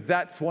 Because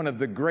that's one of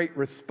the great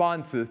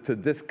responses to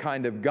this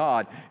kind of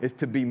God, is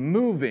to be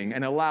moving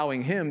and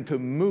allowing him to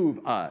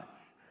move us,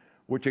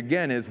 which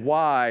again is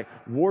why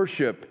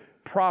worship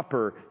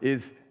proper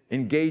is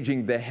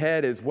engaging the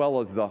head as well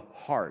as the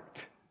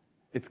heart.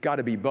 It's got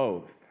to be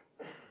both.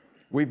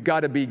 We've got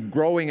to be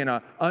growing in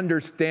an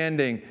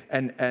understanding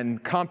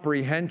and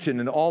comprehension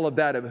and all of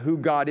that of who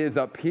God is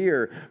up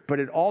here, but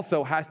it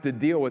also has to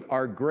deal with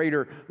our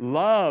greater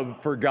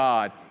love for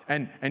God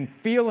and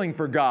feeling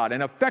for God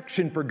and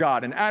affection for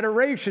God and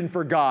adoration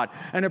for God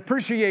and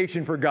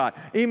appreciation for God.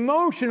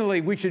 Emotionally,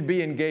 we should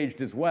be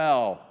engaged as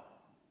well.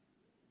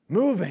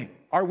 Moving.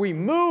 Are we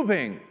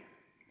moving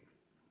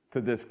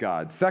to this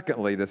God?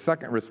 Secondly, the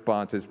second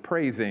response is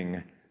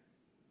praising.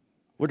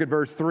 Look at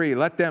verse 3.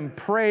 Let them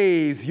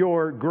praise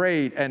your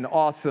great and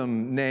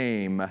awesome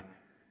name.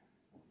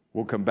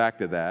 We'll come back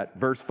to that.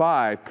 Verse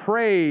 5,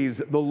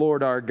 praise the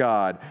Lord our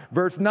God.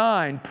 Verse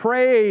 9,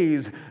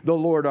 praise the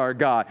Lord our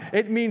God.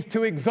 It means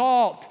to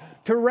exalt,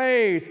 to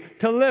raise,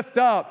 to lift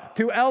up,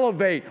 to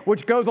elevate,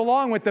 which goes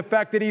along with the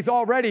fact that he's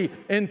already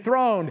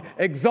enthroned,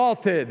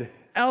 exalted,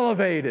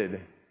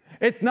 elevated.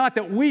 It's not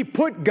that we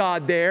put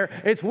God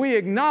there, it's we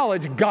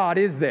acknowledge God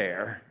is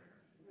there.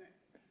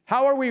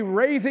 How are we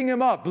raising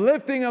him up,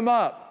 lifting him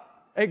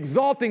up,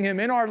 exalting him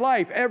in our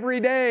life every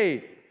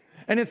day?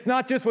 And it's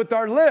not just with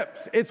our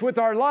lips, it's with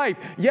our life.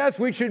 Yes,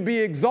 we should be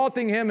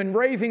exalting him and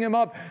raising him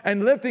up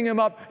and lifting him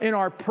up in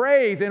our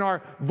praise, in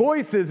our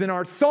voices, in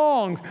our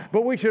songs,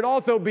 but we should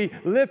also be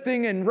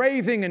lifting and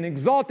raising and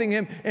exalting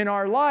him in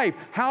our life.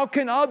 How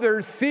can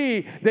others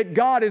see that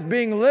God is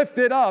being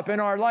lifted up in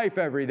our life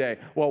every day?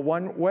 Well,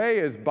 one way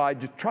is by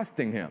just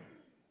trusting him.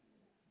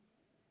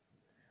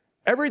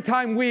 Every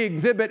time we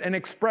exhibit and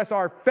express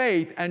our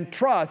faith and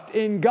trust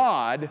in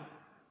God,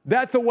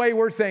 that's a way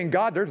we're saying,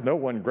 God, there's no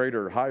one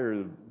greater,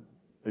 higher,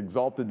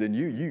 exalted than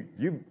you.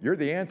 You're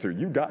the answer.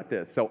 You got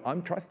this. So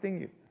I'm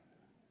trusting you.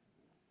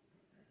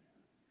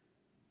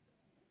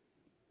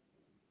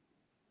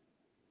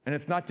 And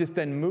it's not just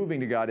then moving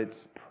to God, it's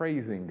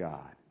praising God.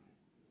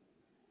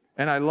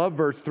 And I love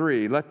verse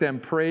 3. Let them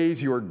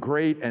praise your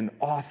great and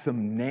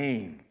awesome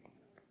name.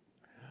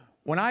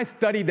 When I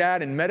studied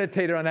that and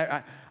meditated on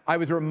that, I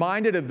was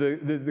reminded of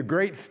the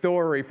great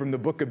story from the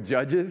book of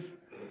Judges,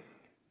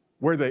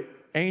 where the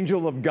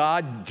angel of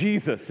God,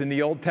 Jesus in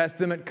the Old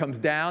Testament, comes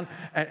down,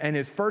 and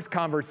his first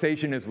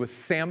conversation is with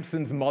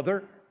Samson's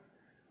mother.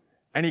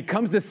 And he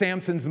comes to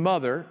Samson's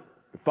mother.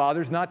 The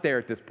father's not there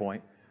at this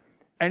point.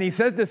 And he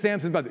says to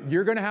Samson's mother,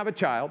 you're going to have a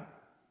child,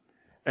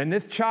 and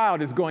this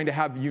child is going to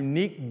have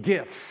unique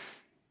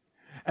gifts.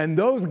 And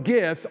those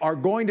gifts are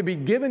going to be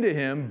given to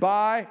him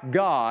by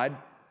God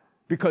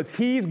because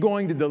he's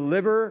going to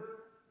deliver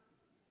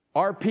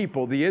our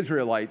people, the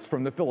Israelites,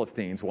 from the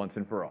Philistines once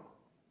and for all.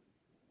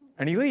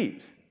 And he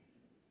leaves.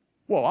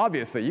 Well,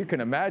 obviously, you can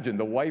imagine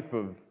the wife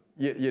of,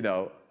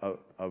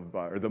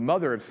 or the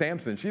mother of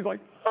Samson. She's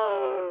like,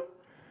 ah.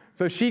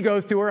 So she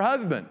goes to her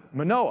husband,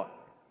 Manoah.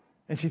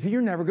 And she said,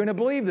 you're never going to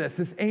believe this.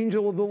 This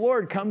angel of the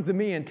Lord comes to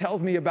me and tells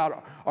me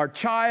about our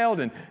child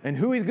and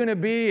who he's going to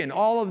be and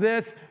all of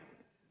this.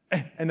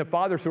 And the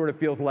father sort of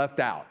feels left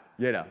out,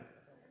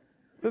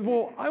 Says,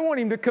 well, I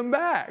want him to come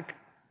back.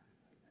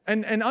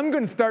 And I'm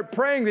going to start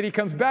praying that he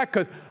comes back,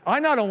 because I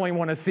not only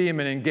want to see him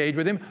and engage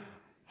with him,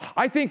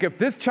 I think if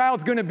this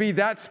child's going to be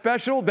that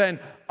special, then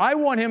I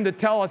want him to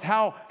tell us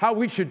how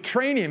we should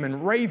train him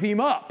and raise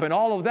him up and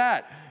all of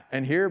that.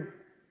 And here,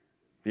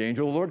 the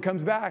angel of the Lord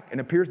comes back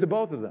and appears to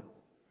both of them.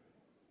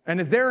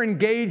 And as they're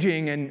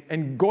engaging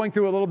and going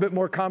through a little bit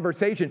more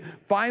conversation,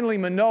 finally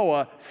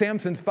Manoah,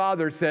 Samson's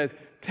father, says,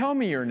 tell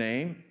me your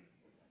name.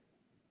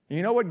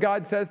 You know what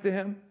God says to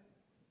him?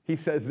 He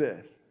says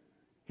this.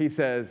 He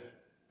says,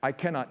 I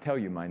cannot tell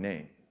you my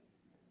name.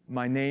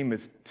 My name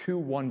is too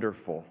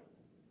wonderful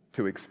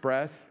to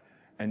express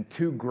and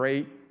too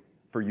great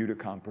for you to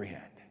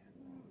comprehend.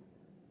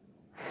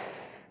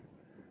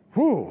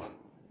 Whew.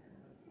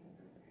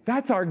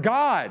 That's our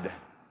God.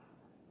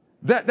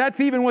 That's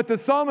even what the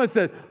psalmist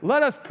says.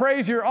 Let us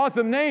praise your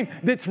awesome name.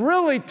 That's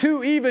really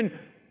too even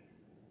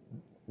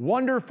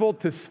wonderful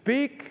to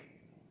speak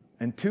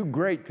and too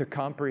great to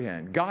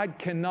comprehend. God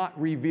cannot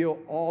reveal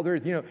all there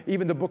is. You know,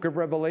 even the book of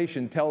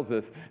Revelation tells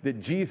us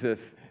that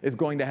Jesus is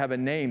going to have a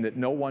name that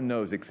no one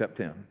knows except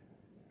him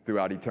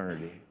throughout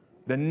eternity.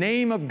 The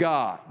name of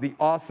God, the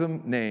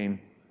awesome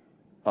name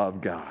of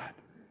God.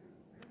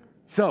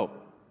 So,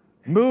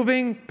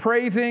 moving,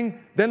 praising,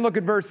 then look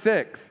at verse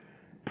 6.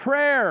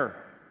 Prayer.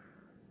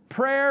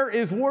 Prayer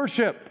is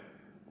worship.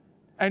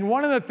 And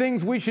one of the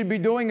things we should be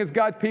doing as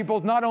God's people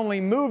is not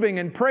only moving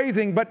and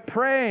praising, but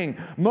praying.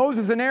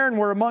 Moses and Aaron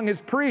were among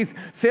his priests.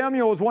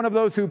 Samuel was one of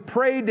those who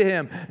prayed to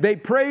him. They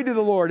prayed to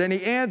the Lord, and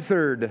he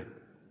answered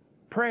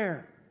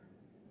prayer.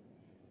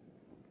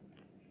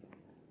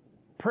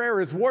 Prayer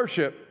is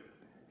worship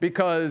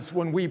because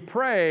when we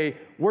pray,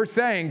 we're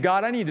saying,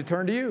 God, I need to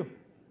turn to you.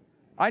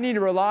 I need to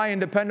rely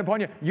and depend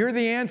upon you. You're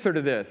the answer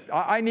to this.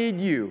 I need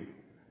you.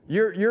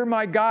 You're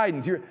my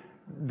guidance.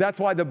 That's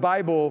why the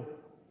Bible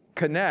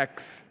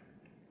connects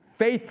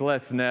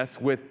faithlessness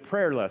with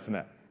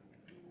prayerlessness.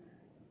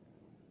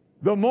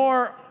 The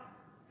more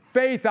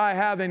faith I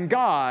have in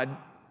God,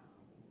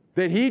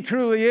 that he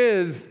truly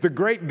is the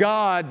great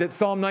God that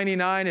Psalm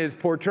 99 is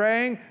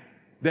portraying,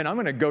 then I'm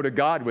going to go to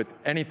God with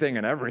anything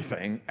and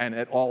everything and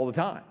at all the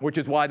time, which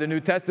is why the New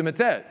Testament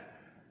says,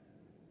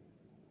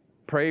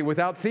 pray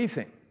without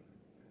ceasing.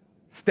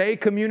 Stay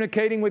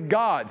communicating with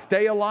God.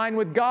 Stay aligned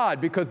with God,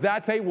 because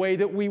that's a way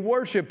that we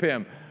worship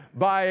him.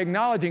 By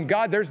acknowledging,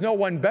 God, there's no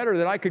one better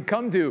that I could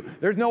come to.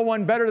 There's no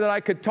one better that I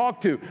could talk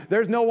to.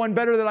 There's no one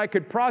better that I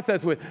could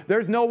process with.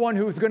 There's no one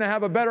who's going to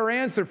have a better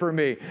answer for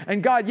me.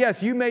 And God,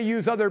 yes, you may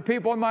use other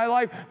people in my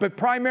life, but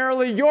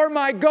primarily you're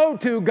my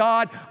go-to,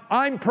 God.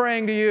 I'm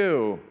praying to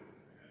you.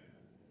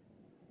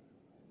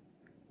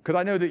 Because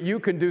I know that you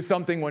can do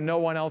something when no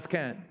one else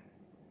can.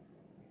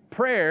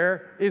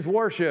 Prayer is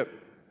worship.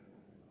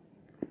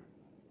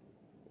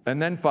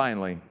 And then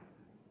finally,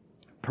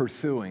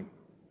 pursuing.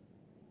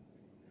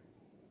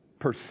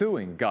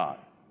 Pursuing God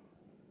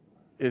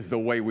is the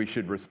way we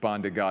should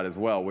respond to God as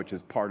well, which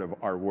is part of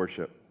our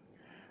worship.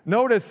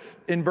 Notice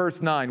in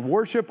verse 9,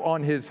 worship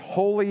on his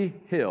holy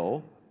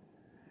hill.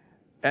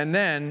 And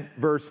then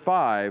verse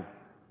 5,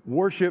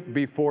 worship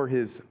before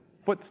his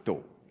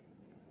footstool.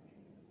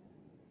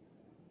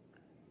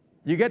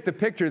 You get the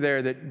picture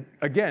there that,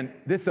 again,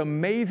 this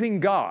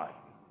amazing God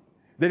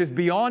that is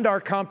beyond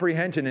our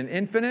comprehension and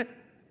infinite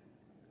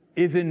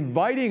is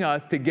inviting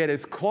us to get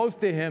as close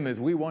to him as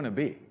we want to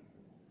be.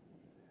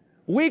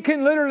 We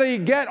can literally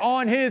get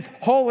on his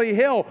holy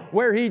hill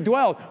where he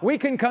dwells. We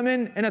can come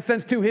in a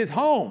sense, to his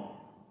home.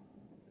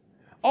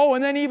 Oh,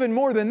 and then even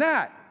more than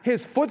that,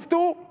 his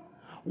footstool.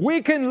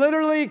 We can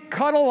literally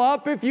cuddle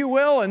up, if you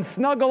will, and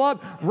snuggle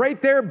up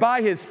right there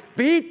by his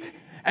feet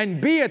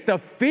and be at the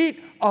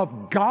feet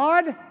of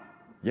God.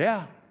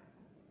 Yeah,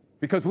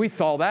 because we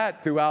saw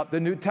that throughout the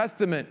New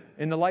Testament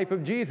in the life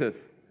of Jesus.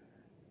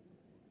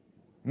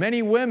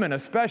 Many women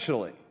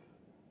especially,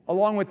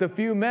 along with a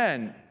few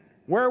men,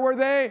 where were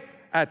they?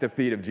 At the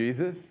feet of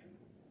Jesus.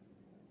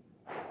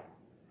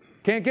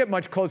 Can't get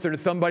much closer to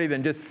somebody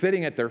than just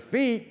sitting at their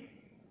feet.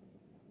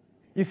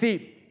 You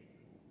see,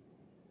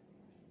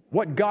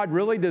 what God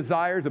really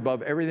desires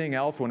above everything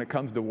else when it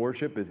comes to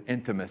worship is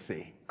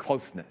intimacy,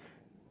 closeness,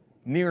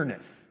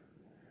 nearness.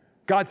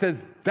 God says,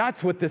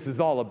 that's what this is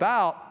all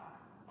about.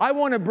 I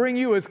want to bring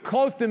you as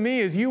close to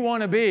me as you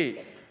want to be.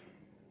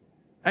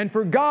 And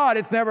for God,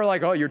 it's never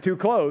like, oh, you're too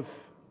close.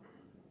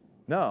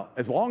 No,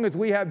 as long as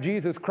we have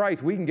Jesus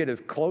Christ, we can get as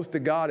close to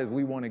God as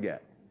we want to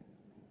get,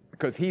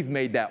 because he's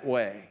made that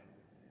way.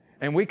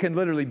 And we can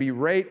literally be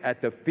right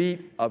at the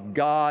feet of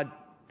God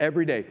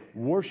every day,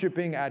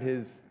 worshiping at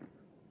his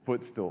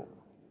footstool.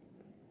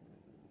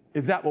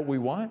 Is that what we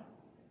want?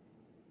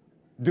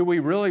 Do we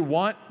really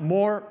want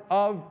more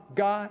of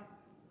God?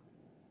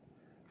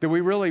 Do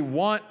we really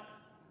want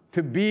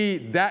to be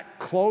that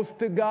close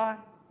to God?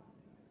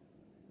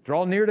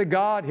 Draw near to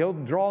God, he'll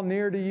draw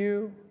near to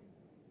you.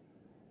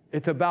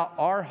 It's about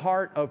our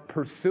heart of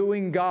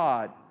pursuing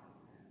God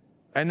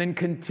and then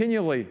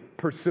continually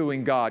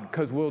pursuing God,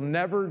 because we'll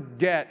never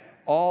get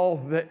all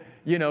that,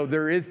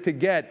 there is to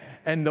get.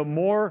 And the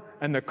more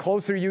and the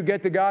closer you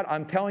get to God,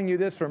 I'm telling you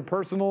this from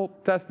personal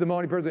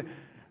testimony,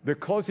 the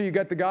closer you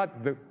get to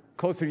God, the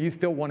closer you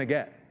still want to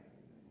get.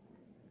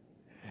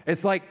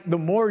 It's like the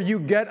more you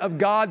get of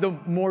God, the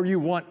more you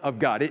want of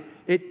God.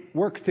 It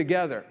works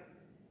together.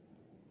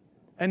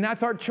 And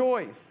that's our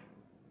choice.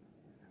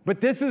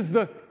 But this is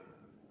the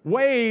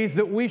ways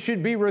that we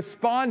should be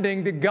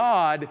responding to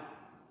God,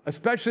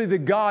 especially the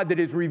God that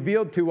is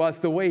revealed to us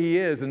the way he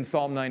is in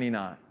Psalm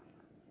 99.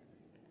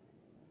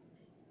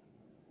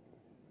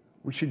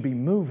 We should be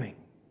moving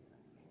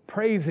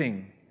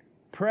praising,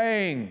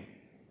 praying,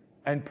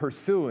 and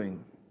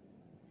pursuing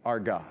our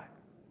God.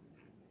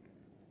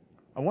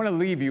 I want to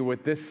leave you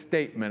with this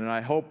statement, and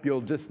I hope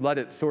you'll just let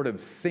it sort of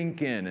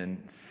sink in and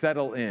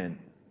settle in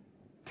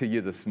to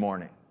you this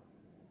morning.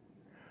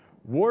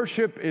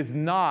 Worship is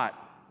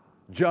not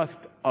just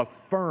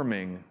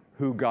affirming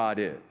who God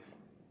is.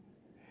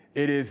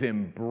 It is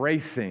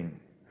embracing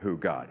who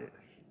God is.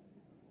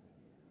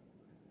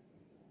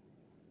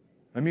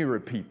 Let me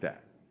repeat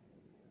that.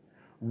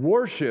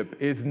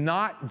 Worship is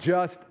not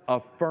just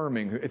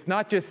affirming. It's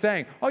not just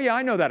saying, oh yeah,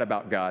 I know that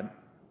about God.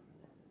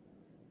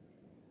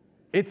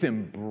 It's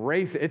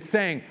embracing. It's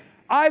saying,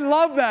 I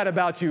love that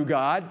about you,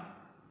 God.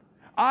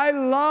 I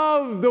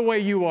love the way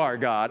you are,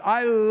 God.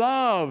 I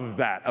love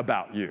that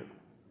about you.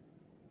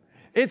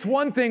 It's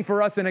one thing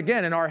for us, and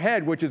again, in our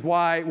head, which is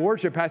why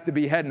worship has to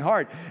be head and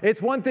heart. It's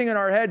one thing in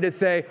our head to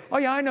say, oh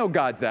yeah, I know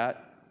God's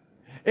that.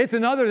 It's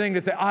another thing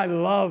to say, I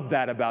love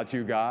that about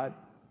you, God.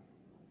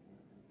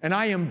 And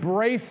I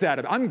embrace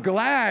that. I'm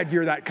glad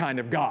you're that kind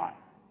of God.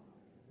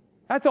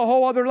 That's a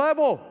whole other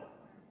level.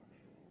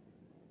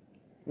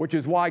 Which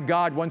is why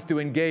God wants to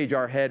engage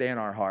our head and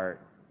our heart.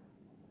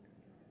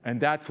 And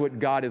that's what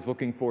God is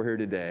looking for here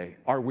today.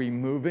 Are we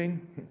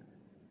moving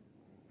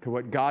to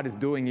what God is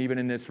doing even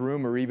in this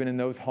room or even in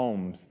those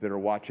homes that are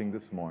watching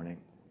this morning?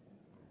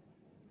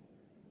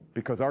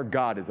 Because our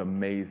God is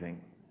amazing.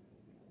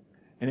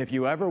 And if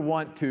you ever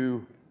want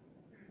to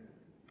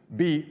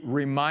be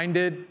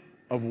reminded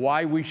of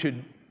why we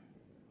should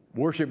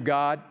worship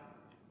God,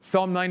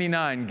 Psalm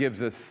 99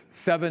 gives us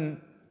 7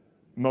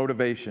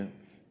 motivations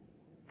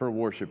for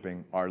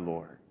worshiping our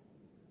Lord.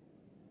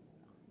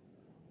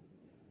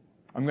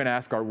 I'm going to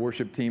ask our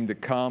worship team to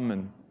come,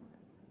 and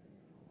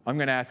I'm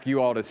going to ask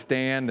you all to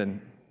stand, and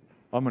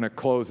I'm going to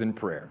close in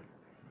prayer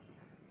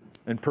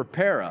and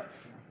prepare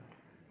us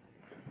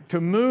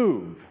to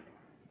move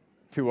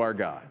to our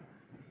God.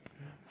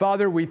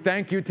 Father, we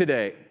thank you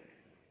today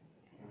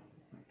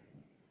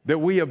that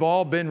we have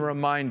all been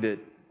reminded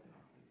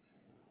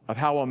of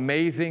how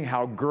amazing,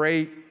 how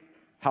great,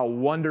 how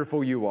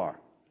wonderful you are.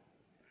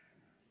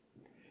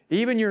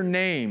 Even your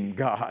name,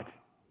 God,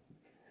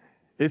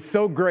 is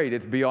so great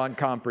it's beyond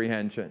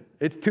comprehension.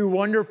 It's too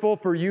wonderful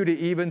for you to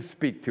even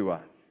speak to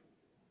us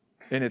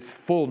in its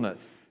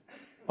fullness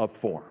of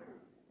form.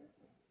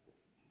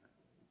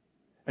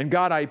 And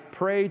God, I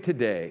pray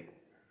today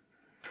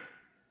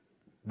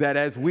that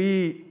as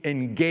we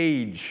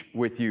engage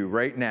with you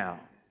right now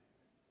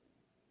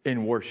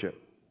in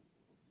worship,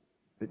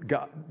 that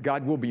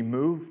God will be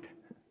moved.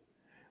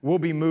 We'll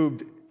be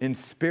moved in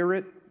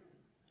spirit,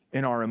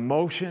 in our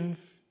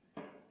emotions,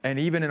 and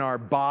even in our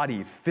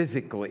bodies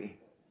physically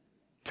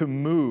to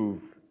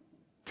move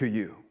to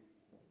you.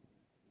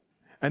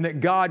 And that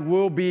God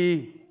will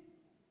be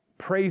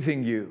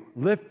praising you,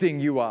 lifting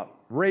you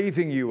up,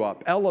 raising you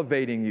up,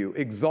 elevating you,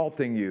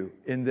 exalting you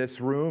in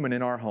this room and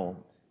in our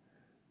homes.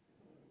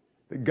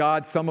 That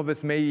God, some of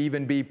us may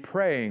even be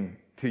praying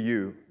to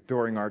you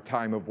during our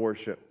time of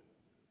worship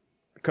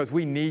because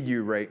we need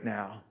you right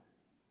now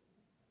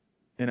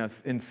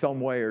in some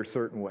way or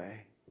certain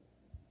way.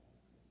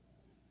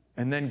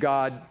 And then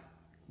God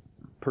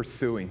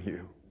pursuing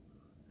you.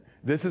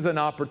 This is an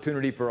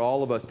opportunity for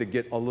all of us to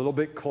get a little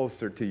bit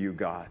closer to you,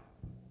 God,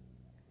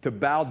 to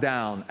bow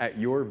down at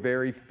your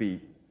very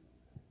feet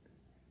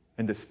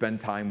and to spend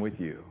time with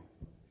you.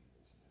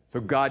 So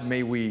God,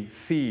 may we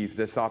seize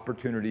this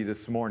opportunity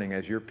this morning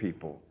as your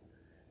people.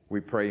 We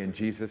pray in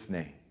Jesus'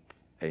 name.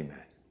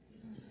 Amen.